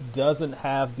just doesn't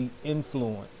have the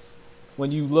influence.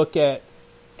 When you look at,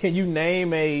 can you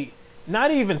name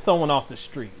not even someone off the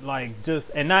street, like just,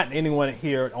 and not anyone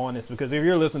here on this, because if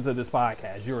you're listening to this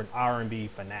podcast, you're an R&B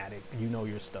fanatic, you know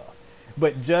your stuff.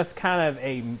 But just kind of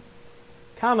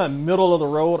middle of the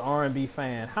road R&B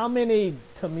fan, how many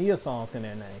Tamiya songs can they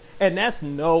name? And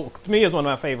Tamiya is one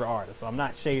of my favorite artists, so I'm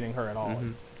not shading her at all. Mm-hmm.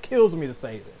 It kills me to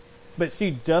say this. But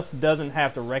she just doesn't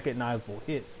have the recognizable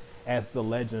hits as the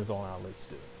legends on our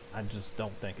list do. I just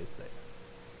don't think it's there.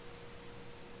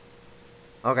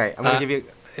 Okay, I'm gonna give you.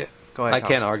 Go ahead. I Tom.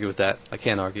 can't argue with that. I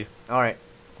can't argue. All right.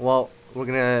 Well, we're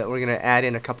gonna add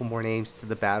in a couple more names to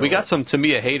the battle. We got some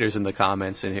Tamiya haters in the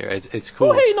comments in here. It's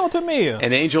cool. Who hating on Tamiya?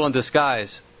 An Angel in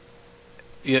Disguise.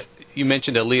 You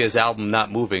mentioned Aaliyah's album not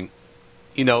moving.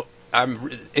 You know,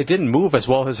 it didn't move as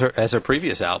well as her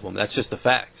previous album. That's just a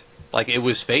fact. Like, it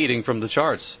was fading from the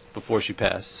charts before she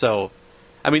passed. So,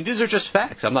 I mean, these are just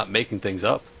facts. I'm not making things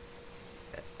up.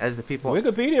 As the people.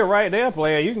 Wikipedia right there,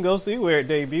 player. You can go see where it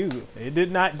debuted. It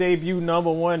did not debut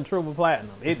 #1 triple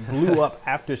platinum. It blew up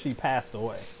after she passed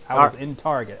away. I was in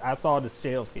Target. I saw the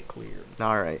shelves get cleared.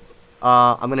 All right.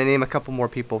 I'm gonna name a couple more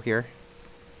people here.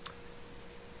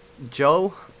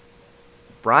 Joe,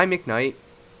 Brian McKnight,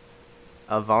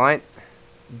 Avant,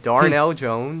 Darnell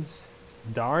Jones,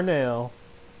 Darnell.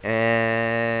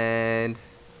 and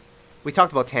we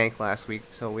talked about Tank last week,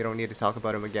 so we don't need to talk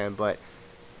about him again, but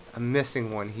I'm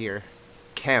missing one here.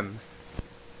 Kem.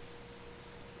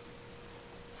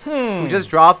 Who just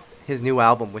dropped his new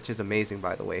album, which is amazing,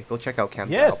 by the way. Go check out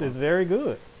Kem's Yes, album. it's very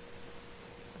good.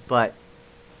 But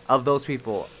of those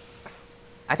people,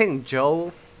 I think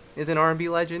Joe is an R&B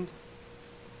legend.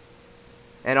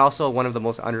 And also one of the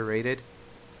most underrated.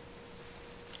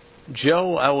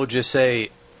 Joe, I will just say,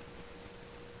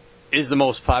 is the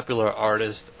most popular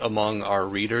artist among our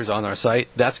readers on our site.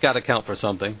 That's got to count for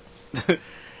something.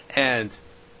 And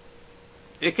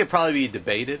it could probably be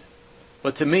debated.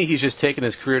 But to me, he's just taken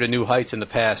his career to new heights in the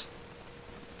past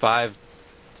 5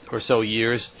 or so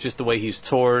years. Just the way he's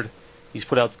toured. He's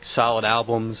put out solid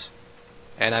albums.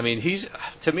 And, I mean, he's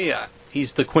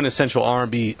the quintessential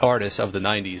R&B artist of the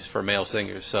 90s for male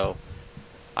singers. So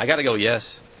I got to go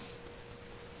yes.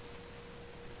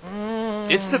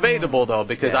 It's debatable, though,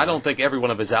 because I don't think every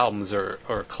one of his albums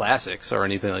are classics or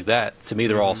anything like that. To me,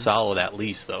 they're all solid at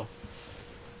least, though.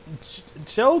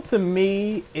 Joe, to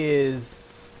me,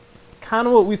 is kind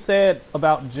of what we said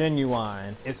about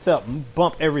Genuine, except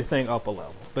bump everything up a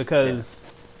level. Because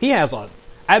he has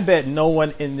I bet no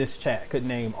one in this chat could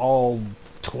name all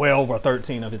 12 or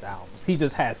 13 of his albums. He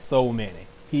just has so many.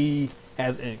 He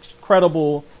has an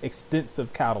incredible,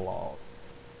 extensive catalog.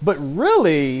 But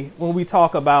really, when we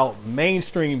talk about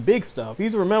mainstream big stuff,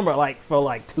 he's remembered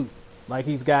for two. Like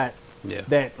he's got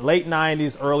that late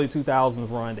 90s, early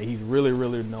 2000s run that he's really,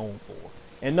 really known for.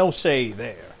 And no shade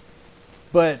there.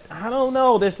 But I don't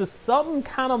know, there's just something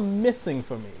kind of missing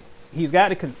for me. he's got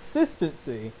the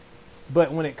consistency,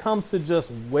 but when it comes to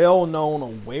just well-known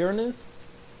awareness,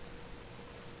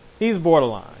 he's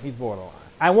borderline.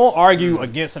 I won't argue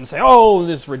against him and say, oh,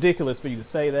 this is ridiculous for you to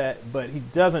say that, but he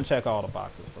doesn't check all the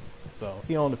boxes for me. So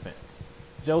he on the fence.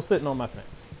 Joe's sitting on my fence.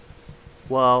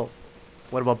 Well,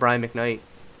 what about Brian McKnight?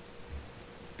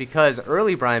 Because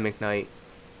early Brian McKnight,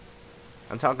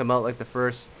 I'm talking about like the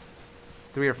first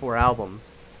 3 or 4 albums,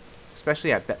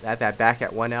 especially at that Back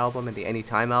at One album and the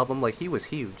Anytime album, like he was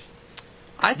huge.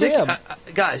 I think,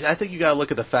 guys, I think you got to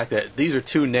look at the fact that these are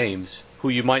two names who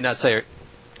you might not say are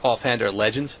offhand are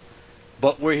legends,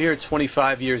 but we're here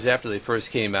 25 years after they first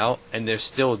came out, and they're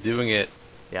still doing it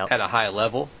at a high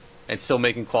level and still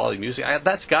making quality music.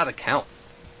 That's got to count.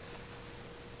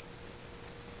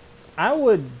 I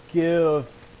would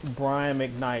give Brian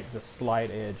McKnight the slight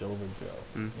edge over Joe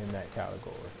in that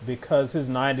category because his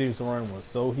 90s run was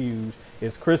so huge.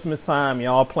 It's Christmas time,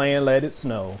 y'all playing Let It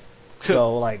Snow.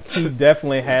 So, like, he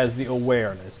definitely has the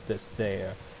awareness that's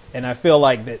there. And I feel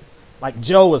like that, like,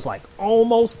 Joe is, like,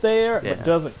 almost there, but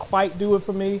doesn't quite do it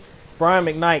for me. Brian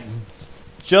McKnight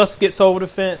just gets over the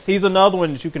fence. He's another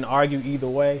one that you can argue either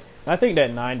way. I think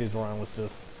that 90s run was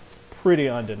just pretty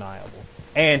undeniable.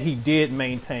 And he did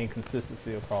maintain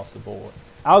consistency across the board.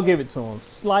 I'll give it to him.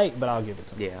 Slight, but I'll give it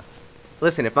to him. Yeah.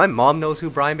 Listen, if my mom knows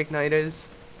who Brian McKnight is,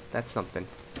 that's something.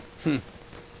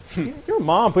 Your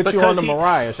mom put you on the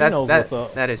Mariah. She knows what's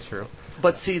up. That is true.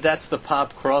 But see, that's the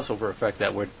pop crossover effect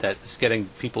that's getting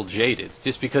people jaded.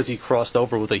 Just because he crossed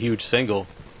over with a huge single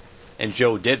and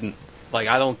Joe didn't, like,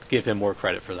 I don't give him more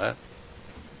credit for that.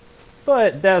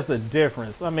 But that's a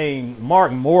difference. I mean,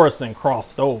 Mark Morrison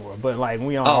crossed over, but like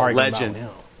we don't argue legend.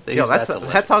 about him. Yo,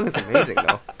 that song is amazing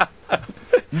though.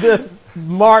 This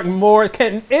Mark Morrison.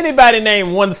 Can anybody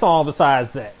name one song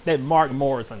besides that Mark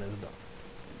Morrison has done?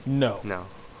 No.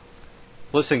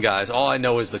 Listen, guys, all I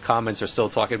know is the comments are still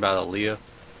talking about Aaliyah.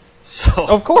 So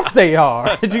of course they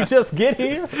are. Did you just get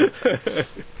here?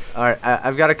 All right,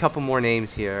 I've got a couple more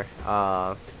names here.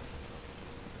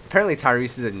 Apparently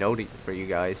Tyrese is a no for you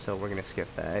guys, so we're gonna skip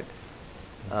that.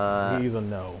 He's a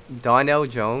no. Donnell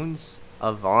Jones,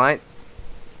 Avant,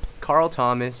 Carl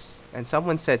Thomas, and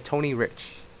someone said Tony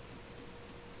Rich.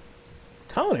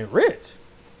 Tony Rich?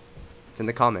 It's in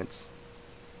the comments.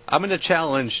 I'm going to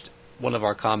challenge one of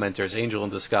our commenters, Angel in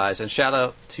Disguise, and shout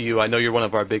out to you. I know you're one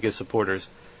of our biggest supporters,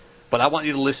 but I want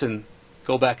you to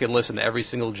go back and listen to every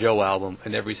single Joe album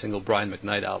and every single Brian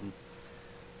McKnight album.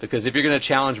 Because if you're going to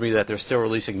challenge me that they're still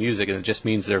releasing music and it just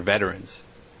means they're veterans,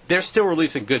 they're still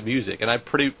releasing good music, and I'm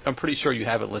pretty sure you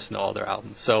haven't listened to all their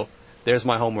albums. So there's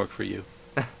my homework for you.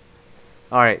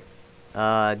 All right,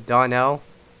 Donnell,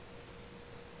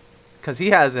 because he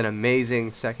has an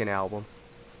amazing second album.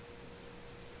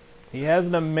 He has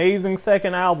an amazing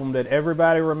second album that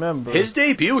everybody remembers. His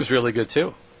debut was really good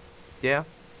too. Yeah.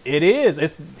 It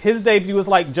is. His debut was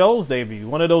like Joe's debut.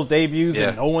 One of those debuts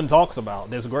that no one talks about.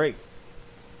 That's great.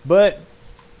 But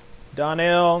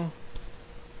Donnell,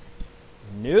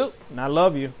 nope. And I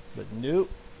love you, but nope,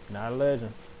 not a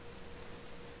legend.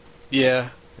 Yeah.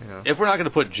 If we're not going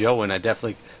to put Joe in, I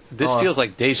definitely... This feels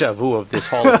like deja vu of this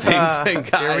Hall of Fame thing,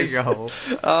 guys. Here we go.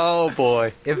 Oh,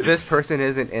 boy. If this person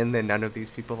isn't in, then none of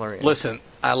these people are in. Listen,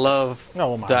 I love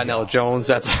Donnell Jones.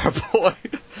 That's our boy.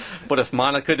 But if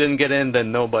Monica didn't get in,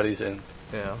 then nobody's in.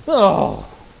 Yeah. Oh.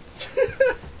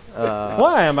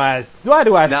 Why do I sit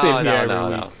here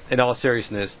every week? In all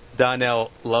seriousness,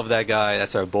 Donnell, love that guy.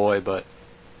 That's our boy, but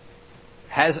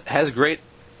has great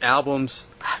albums.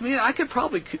 I mean, I could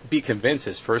probably be convinced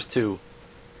his first two,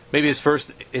 maybe his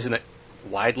first isn't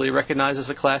widely recognized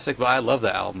as a classic, but I love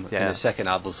the album, and the second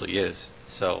obviously is.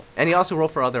 So, and he also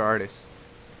wrote for other artists.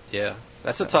 Yeah,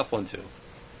 that's a tough one too.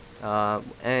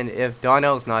 And if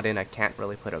Donnell's not in, I can't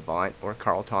really put Avant or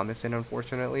Carl Thomas in,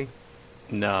 unfortunately.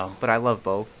 No. But I love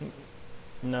both.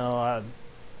 No,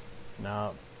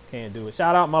 can't do it.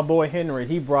 Shout out my boy Henry.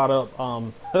 He brought up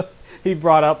Avant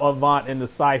in the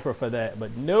cipher for that,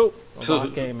 but nope,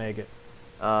 Avant can't make it.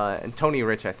 And Tony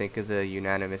Rich, I think, is a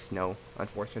unanimous no,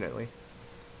 unfortunately.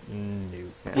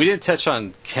 Nope. Yeah. We didn't touch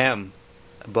on Kem,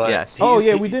 but yes.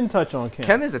 We didn't touch on Kem.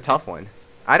 Kem is a tough one.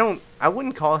 I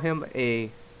wouldn't call him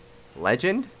a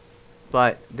legend,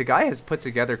 but the guy has put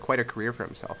together quite a career for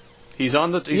himself. He's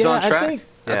on track.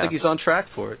 I think he's on track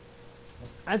for it.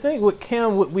 I think with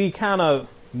Kem, what we kind of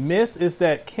miss is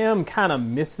that Kem kind of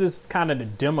misses kind of the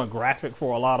demographic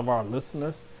for a lot of our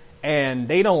listeners, and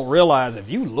they don't realize if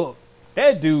you look,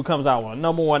 that dude comes out with a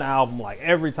 #1 album like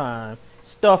every time.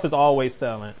 Stuff is always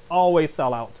selling, always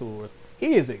sell out tours.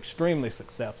 He is extremely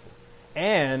successful,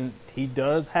 and he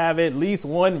does have at least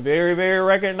one very, very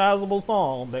recognizable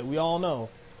song that we all know.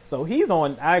 So he's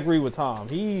on. I agree with Tom.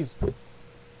 Give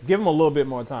him a little bit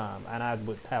more time, and I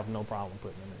would have no problem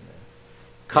putting him in there.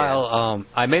 Kyle,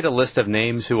 I made a list of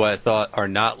names who I thought are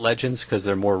not legends because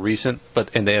they're more recent,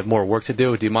 and they have more work to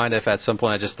do. Do you mind if at some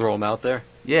point I just throw them out there?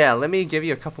 Yeah, let me give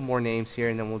you a couple more names here,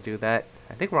 and then we'll do that.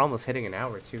 I think we're almost hitting an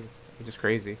hour, too, which is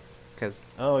crazy, because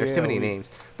there's too many names.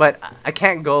 But I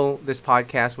can't go this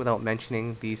podcast without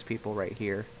mentioning these people right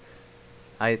here.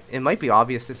 It might be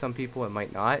obvious to some people, it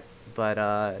might not,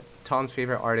 but Tom's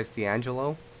favorite artist,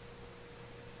 D'Angelo.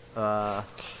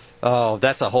 Oh,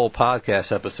 that's a whole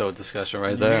podcast episode discussion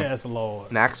right there. Yes,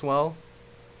 Lord. Maxwell,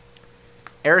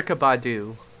 Erykah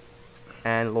Badu,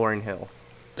 and Lauryn Hill.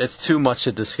 It's too much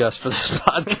to discuss for this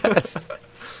podcast.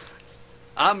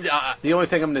 The only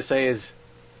thing I'm going to say is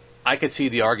I could see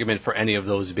the argument for any of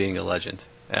those being a legend.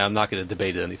 And I'm not going to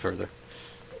debate it any further.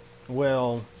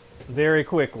 Well, very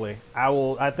quickly,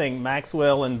 I think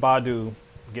Maxwell and Badu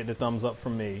get the thumbs up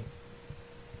from me.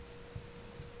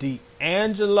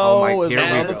 D'Angelo is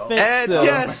another fence Ed, sitter.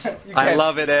 yes. I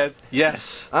love it, Ed.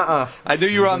 Yes. I knew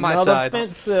you were on my Another side.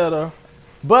 fence sitter.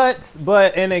 But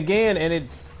and again,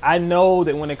 I know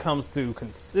that when it comes to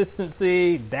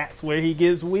consistency, that's where he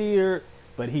gets weird.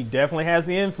 But he definitely has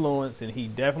the influence, and he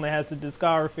definitely has the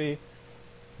discography.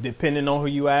 Depending on who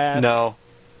you ask. No.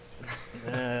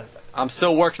 I'm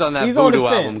still working on that He's on Voodoo the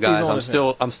fence. album, guys. He's on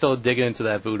the I'm still digging into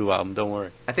that Voodoo album. Don't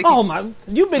worry. I think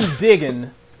you've been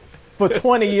digging for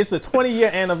 20 years, the 20-year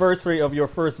anniversary of your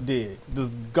first dig.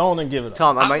 Just go on and give it up.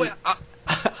 Tom,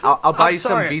 I'll buy you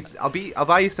sorry. some beats. I'll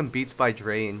buy you some Beats by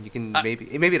Dre, and you can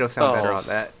maybe it'll sound better on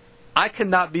that. I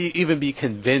cannot even be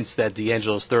convinced that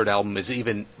D'Angelo's third album is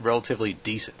even relatively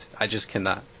decent. I just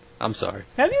cannot. I'm sorry.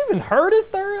 Have you even heard his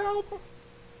third album?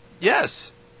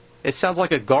 Yes. It sounds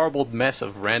like a garbled mess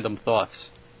of random thoughts.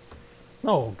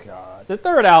 Oh, God. The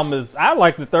third album I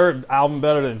like the third album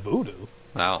better than Voodoo.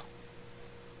 Wow.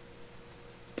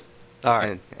 All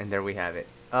right. And there we have it.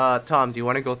 Tom, do you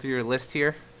want to go through your list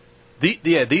here?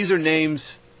 These are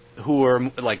names who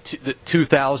were like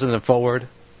 2000 and forward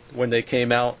when they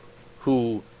came out,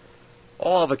 who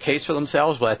all have a case for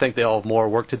themselves, but I think they all have more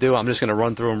work to do. I'm just going to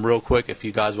run through them real quick. If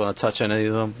you guys want to touch on any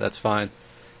of them, that's fine.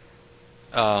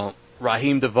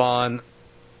 Raheem DeVaughn,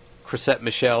 Chrisette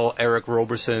Michele, Eric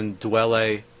Roberson,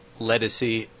 Dwele,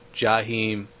 Ledisi,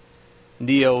 Jaheim,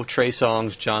 Neo, Trey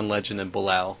Songz, John Legend, and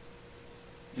Bilal.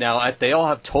 Now, they all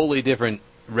have totally different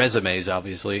resumes,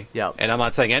 obviously. Yeah. And I'm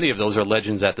not saying any of those are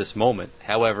legends at this moment.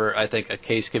 However, I think a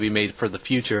case could be made for the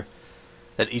future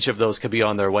that each of those could be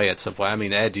on their way at some point. I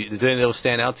mean, Ed, did any of those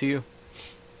stand out to you?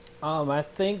 I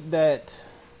think that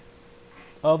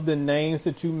of the names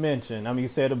that you mentioned, I mean, you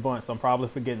said a bunch, so I'm probably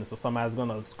forgetting, so somebody's going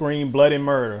to scream bloody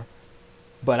murder.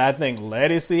 But I think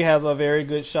Ledisi has a very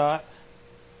good shot.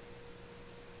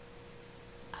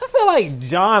 I feel like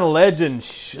John Legend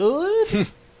should.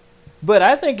 But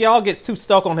I think y'all gets too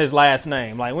stuck on his last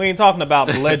name. Like, we ain't talking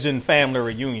about Legend Family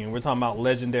Reunion. We're talking about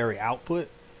legendary output.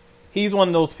 He's one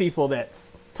of those people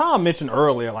that's, Tom mentioned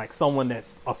earlier, like someone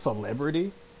that's a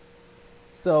celebrity.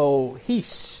 So he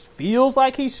feels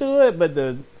like he should, but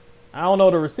I don't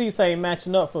know, the receipts ain't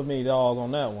matching up for me, dog,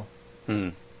 on that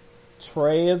one.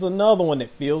 Trey is another one that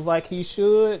feels like he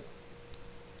should.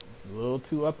 A little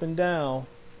too up and down.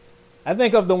 I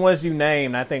think of the ones you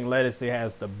named, I think Ledisi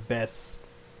has the best.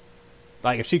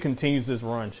 Like, if she continues this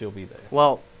run, she'll be there.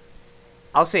 Well,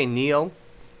 I'll say Neo,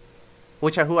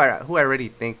 who I already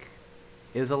think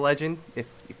is a legend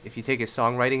if you take his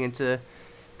songwriting into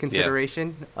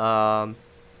consideration. Yeah.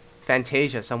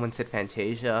 Fantasia, someone said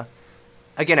Fantasia.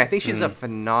 Again, I think she's a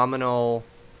phenomenal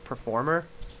performer,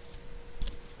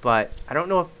 but I don't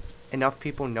know if enough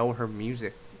people know her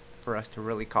music for us to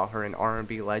really call her an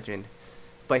R&B legend.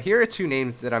 But here are two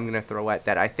names that I'm going to throw at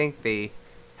that I think they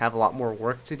have a lot more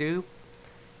work to do.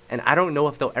 And I don't know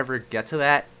if they'll ever get to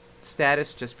that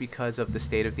status just because of the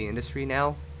state of the industry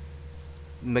now.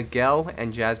 Miguel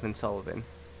and Jasmine Sullivan.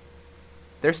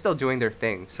 They're still doing their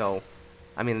thing. So,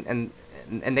 I mean,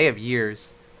 and they have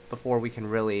years before we can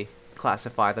really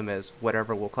classify them as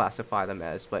whatever we'll classify them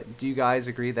as. But do you guys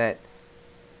agree that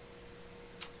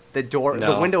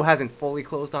the window hasn't fully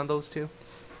closed on those two?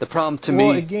 The problem to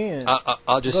me, again,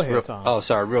 I'll just, go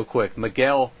ahead, real quick.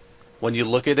 Miguel, when you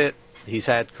look at it, he's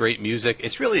had great music.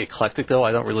 It's really eclectic, though.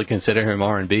 I don't really consider him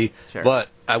R&B. Sure. But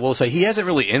I will say he hasn't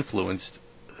really influenced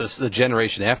the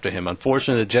generation after him.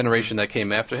 Unfortunately, the generation that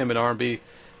came after him in R&B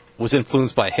was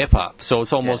influenced by hip-hop. So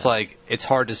it's almost like it's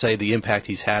hard to say the impact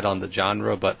he's had on the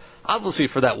genre. But obviously,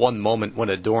 for that one moment when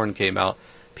Adorn came out,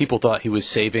 people thought he was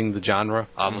saving the genre.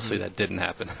 Obviously, that didn't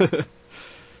happen.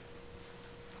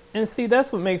 And see,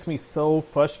 that's what makes me so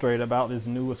frustrated about this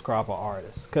newest crop of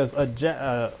artists. Because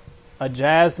a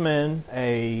Jasmine,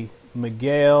 a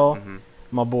Miguel,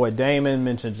 my boy Damon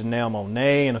mentioned Janelle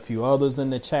Monáe and a few others in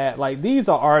the chat. Like, these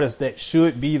are artists that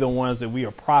should be the ones that we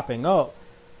are propping up.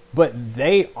 But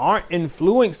they aren't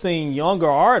influencing younger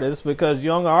artists because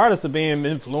younger artists are being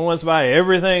influenced by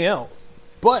everything else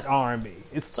but R&B.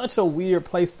 It's such a weird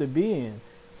place to be in.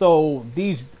 So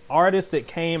these artists that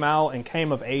came out and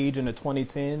came of age in the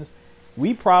 2010s,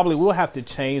 we probably will have to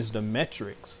change the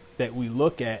metrics that we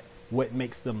look at what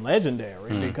makes them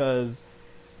legendary because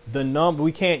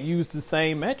we can't use the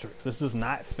same metrics. It's just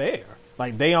not fair.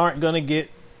 Like, they aren't going to get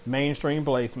mainstream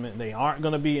placement. They aren't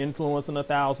going to be influencing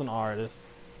 1,000 artists.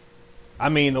 I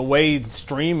mean, the way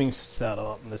streaming's set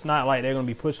up, it's not like they're going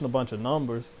to be pushing a bunch of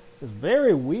numbers. It's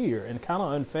very weird and kind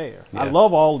of unfair. Yeah. I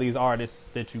love all these artists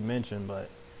that you mentioned, but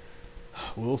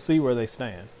we'll see where they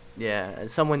stand. Yeah,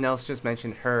 someone else just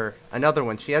mentioned her. Another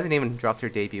one. She hasn't even dropped her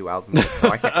debut album yet,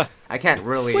 so I can't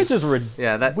really. Which is weird.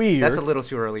 That's a little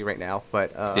too early right now,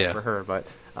 but for her. But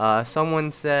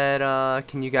someone said,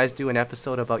 "Can you guys do an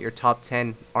episode about your top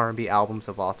 10 R&B albums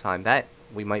of all time?" That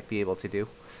we might be able to do.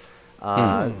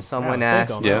 Someone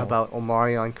asked about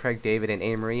Omarion, Craig David, and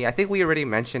Amerie. I think we already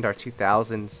mentioned our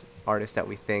 2000s artists that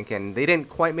we think, and they didn't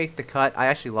quite make the cut. I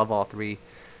actually love all three,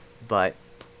 but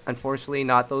unfortunately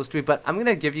not those three. But I'm going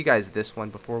to give you guys this one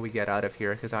before we get out of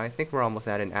here, because I think we're almost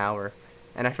at an hour.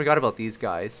 And I forgot about these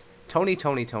guys. Tony.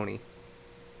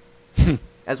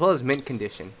 As well as Mint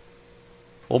Condition.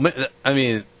 Well, I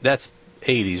mean, that's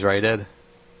 80s, right, Ed?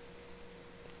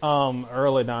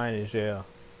 Early 90s, yeah.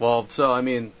 Well, so, I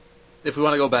mean, if we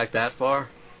want to go back that far.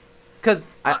 Because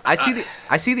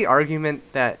I see the argument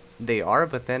that they are,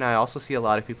 but then I also see a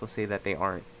lot of people say that they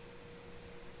aren't.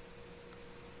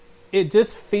 It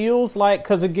just feels like,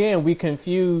 because again, we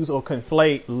confuse or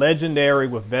conflate legendary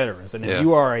with veterans. And if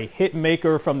you are a hit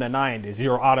maker from the 90s,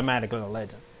 you're automatically a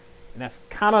legend. And that's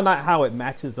kind of not how it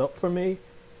matches up for me.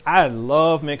 I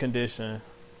love Mint Condition.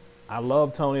 I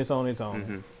love Tony.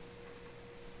 Mm-hmm.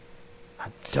 I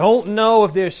don't know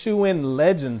if they're shoe-in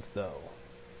legends, though.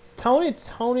 Tony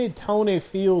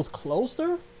feels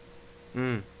closer.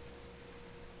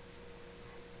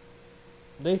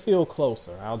 They feel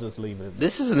closer. I'll just leave it.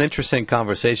 This is an interesting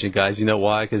conversation, guys. You know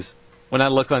why? Because when I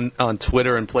look on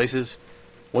Twitter and places,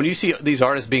 when you see these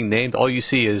artists being named, all you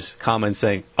see is comments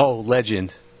saying, "Oh,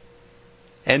 legend,"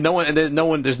 and there's no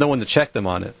one to check them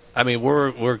on it. I mean,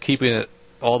 we're keeping it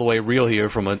all the way real here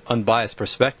from an unbiased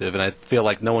perspective, and I feel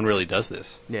like no one really does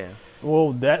this. Yeah.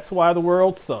 Well, that's why the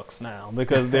world sucks now,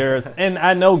 because there's and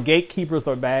I know gatekeepers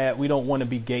are bad. We don't want to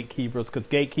be gatekeepers because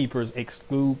gatekeepers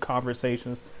exclude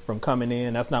conversations from coming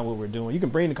in. That's not what we're doing. You can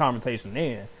bring the conversation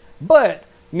in, but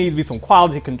there needs to be some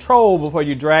quality control before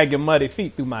you drag your muddy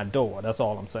feet through my door. That's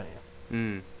all I'm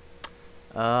saying.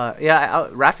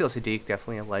 Raphael Sadiq,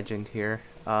 definitely a legend here.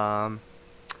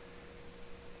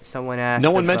 Someone asked.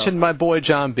 No one mentioned my boy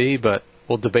John B, but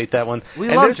we'll debate that one.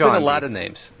 There's been a lot of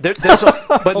names. There's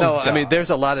I mean,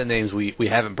 there's a lot of names we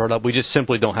haven't brought up. We just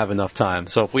simply don't have enough time.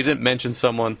 So if we didn't mention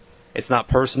someone, it's not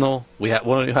personal. We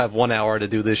only have 1 hour to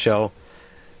do this show.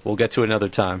 We'll get to it another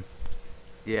time.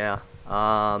 Yeah.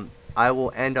 I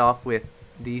will end off with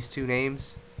these two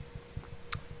names.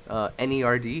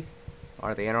 NERD.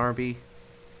 Are they NRB? Legend?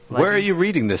 Where are you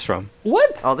reading this from?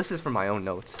 What? Oh, this is from my own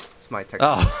notes. My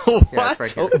technical. Oh, yeah, what?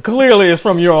 It's right here. Clearly, it's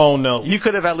from your own notes. You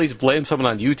could have at least blamed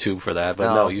someone on YouTube for that,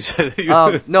 but no, you said.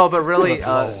 No, but really,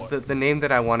 the name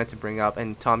that I wanted to bring up,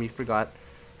 and Tom, you forgot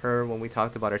her when we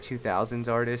talked about our 2000s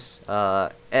artists.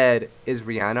 Ed, is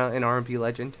Rihanna an R&B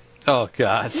legend? Oh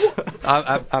God,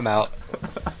 I'm out.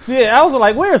 Yeah, I was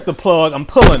like, "Where's the plug? I'm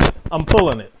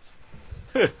pulling it.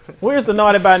 Where's the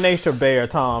Naughty by Nature bear,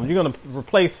 Tom? You're gonna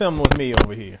replace him with me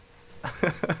over here."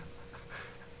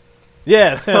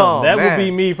 Yes, him. That would be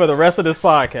me for the rest of this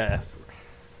podcast.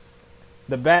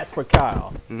 The bats for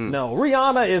Kyle. No,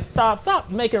 Rihanna is stop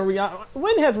making Rihanna.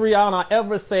 When has Rihanna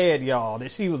ever said, y'all,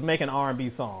 that she was making R&B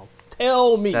songs?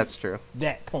 Tell me. That's true.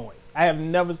 That point. I have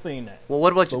never seen that. Well,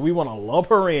 what about? But we want to lump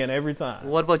her in every time.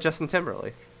 What about Justin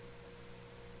Timberlake?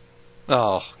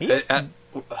 Oh,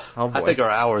 I think our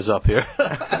hour's up here.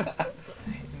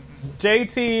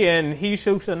 JT and He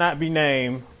Should Not Be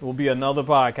Named will be another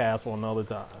podcast for another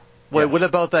time. Wait, what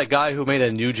about that guy who made a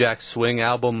New Jack Swing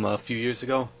album a few years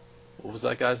ago? What was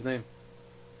that guy's name?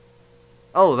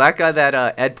 Oh, that guy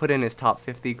that Ed put in his top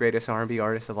 50 greatest R&B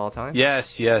artists of all time?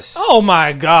 Yes. Oh,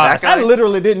 my God. I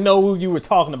literally didn't know who you were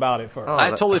talking about at first. I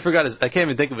totally forgot I can't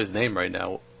even think of his name right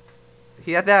now.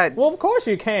 He had that. Well, of course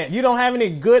you can't. You don't have any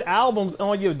good albums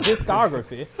on your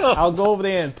discography. I'll go over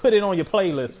there and put it on your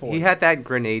playlist for you. He had that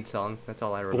Grenade song. That's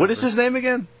all I remember. What is his name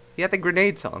again? He had the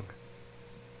Grenade song.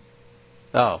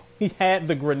 Oh, He had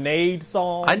the Grenade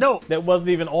song. I know. That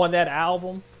wasn't even on that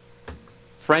album.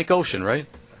 Frank Ocean, right?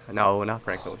 No, not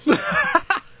Frank Ocean.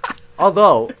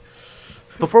 Although,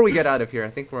 before we get out of here, I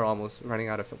think we're almost running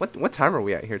out of. What time are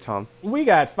we at here, Tom? We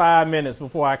got 5 minutes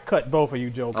before I cut both of you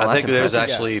jokes. I think there's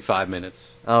impressive. actually 5 minutes.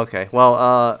 Okay.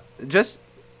 Well, just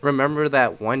remember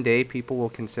that one day people will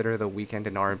consider the Weeknd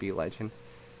an R&B legend.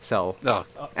 So, Oh,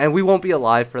 and we won't be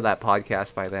alive for that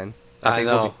podcast by then. I think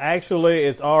know. we'll Actually,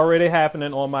 it's already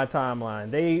happening on my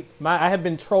timeline. I have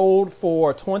been trolled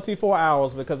for 24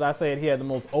 hours because I said he had the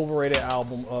most overrated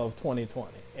album of 2020,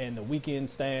 and the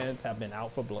Weeknd stands have been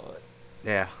out for blood.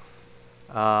 Yeah.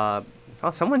 Oh,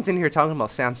 someone's in here talking about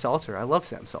Sam Salter. I love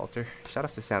Sam Salter. Shout out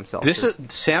to Sam Salter. This is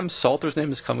Sam Salter's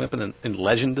name is coming up in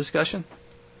legend discussion.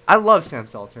 I love Sam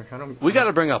Salter. We got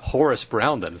to bring up Horace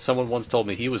Brown then. Someone once told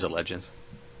me he was a legend.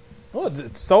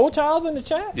 What? Soul Child's in the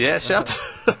chat? Yeah, shout.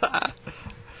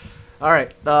 All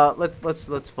right.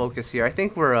 Let's focus here. I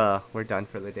think we're done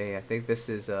for the day. I think this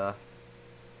is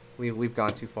we've gone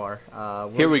too far.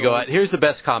 Here we go. Here's the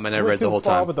best comment I We're read too the whole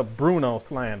far time. with the Bruno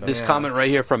slander. This Yeah. comment right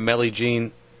here from Melly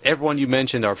Jean. Everyone you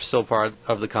mentioned are still part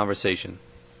of the conversation.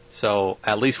 So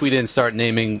at least we didn't start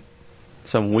naming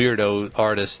some weirdo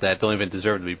artists that don't even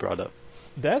deserve to be brought up.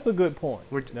 That's a good point.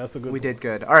 We That's a good point. did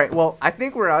good. All right. Well, I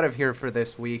think we're out of here for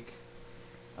this week.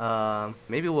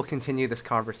 Maybe we'll continue this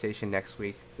conversation next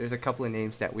week. There's a couple of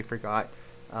names that we forgot.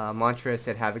 Montrez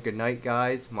said, "Have a good night,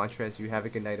 guys." Montrez, you have a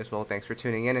good night as well. Thanks for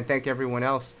tuning in, and thank everyone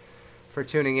else for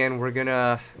tuning in. We're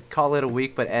gonna call it a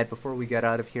week, but Ed, before we get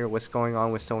out of here, what's going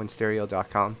on with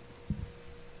SoulandStereo.com?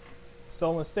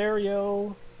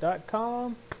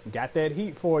 SoulandStereo.com got that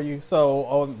heat for you.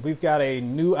 So we've got a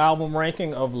new album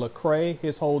ranking of Lecrae,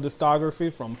 his whole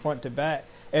discography from front to back,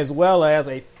 as well as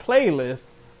a playlist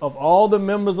of all the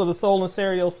members of the Soul and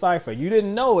Stereo Cypher. You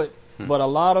didn't know it, but a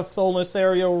lot of Soul and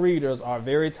Stereo readers are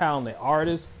very talented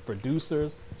artists,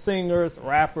 producers, singers,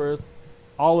 rappers,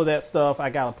 all of that stuff. I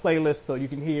got a playlist so you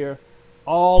can hear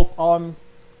all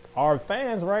our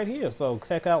fans right here. So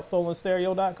check out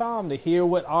SoulandStereo.com to hear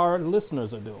what our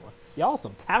listeners are doing. Y'all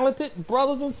some talented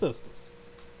brothers and sisters.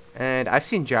 And I've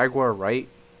seen Jaguar Wright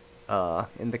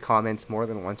in the comments more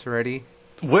than once already.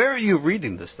 Where are you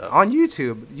reading this stuff? On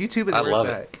YouTube. YouTube is I where love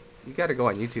it's at. You got to go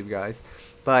on YouTube, guys.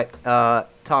 But,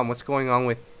 Tom, what's going on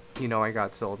with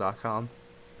IGotSoul.com?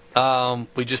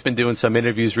 We've just been doing some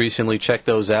interviews recently. Check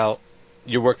those out.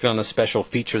 You're working on a special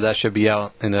feature that should be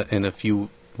out in a few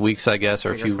weeks, I guess, or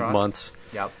Fingers a few crossed. months.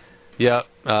 Yep. Yeah.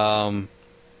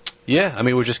 Yeah, I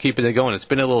mean, we're just keeping it going. It's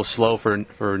been a little slow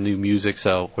for new music,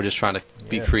 so we're just trying to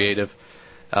be Yeah. creative.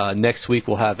 Next week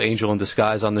we'll have Angel in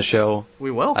Disguise on the show. We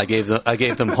will. I gave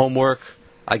them homework.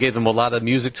 I gave them a lot of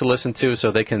music to listen to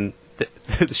so they can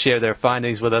share their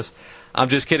findings with us. I'm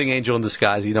just kidding, Angel in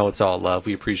Disguise. You know it's all love.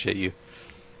 We appreciate you.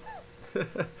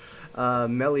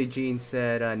 Melly Jean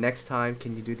said, next time,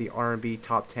 can you do the R&B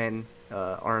top 10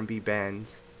 R&B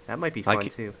bands? That might be fun,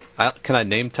 too. Can I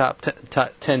name top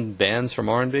 10 bands from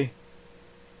R&B?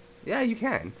 Yeah, you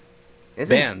can.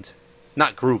 Band.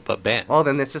 Not group, but band. Well,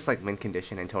 then it's just like Mint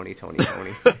Condition and Tony.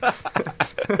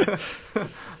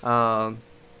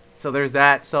 So there's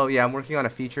that. So, yeah, I'm working on a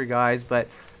feature, guys. But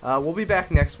we'll be back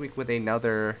next week with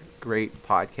another great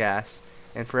podcast.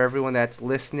 And for everyone that's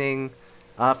listening,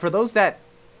 for those that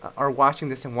are watching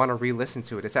this and want to re-listen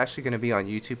to it, it's actually going to be on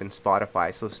YouTube and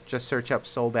Spotify. So just search up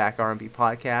Soulback R&B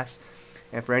Podcast.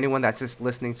 And for anyone that's just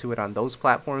listening to it on those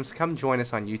platforms, come join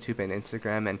us on YouTube and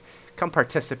Instagram and come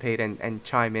participate and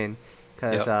chime in,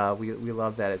 because we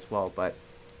love that as well. But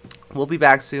we'll be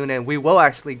back soon, and we will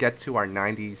actually get to our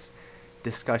 90s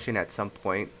discussion at some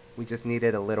point. We just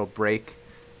needed a little break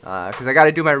because I got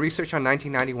to do my research on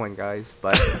 1991, guys.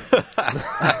 But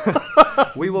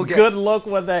we will get Good luck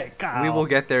with that, Kyle. we will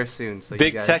get there soon. So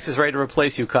Big you guys, Tex is ready to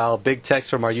replace you, Kyle. Big Tex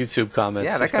from our YouTube comments.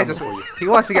 yeah, that He's guy coming just for you. he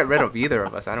wants to get rid of either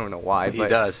of us. I don't know why. He but,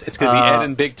 does. It's going to be Ed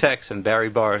and Big Tex and Barry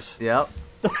Bars. Yep.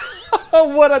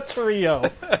 What a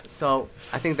trio. So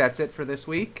I think that's it for this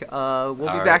week. We'll be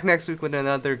right. back next week with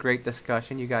another great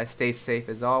discussion. You guys stay safe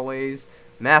as always.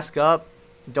 Mask up.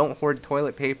 Don't hoard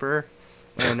toilet paper.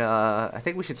 And I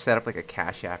think we should set up like a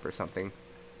Cash App or something.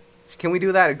 Can we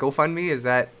do that? A GoFundMe? Is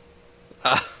that...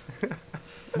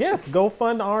 Yes, go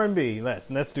fund R&B. Let's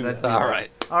do Let's that. do All right.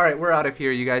 All right, we're out of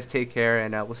here. You guys take care,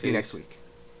 and we'll see you Peace. next week.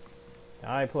 All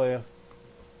right, players.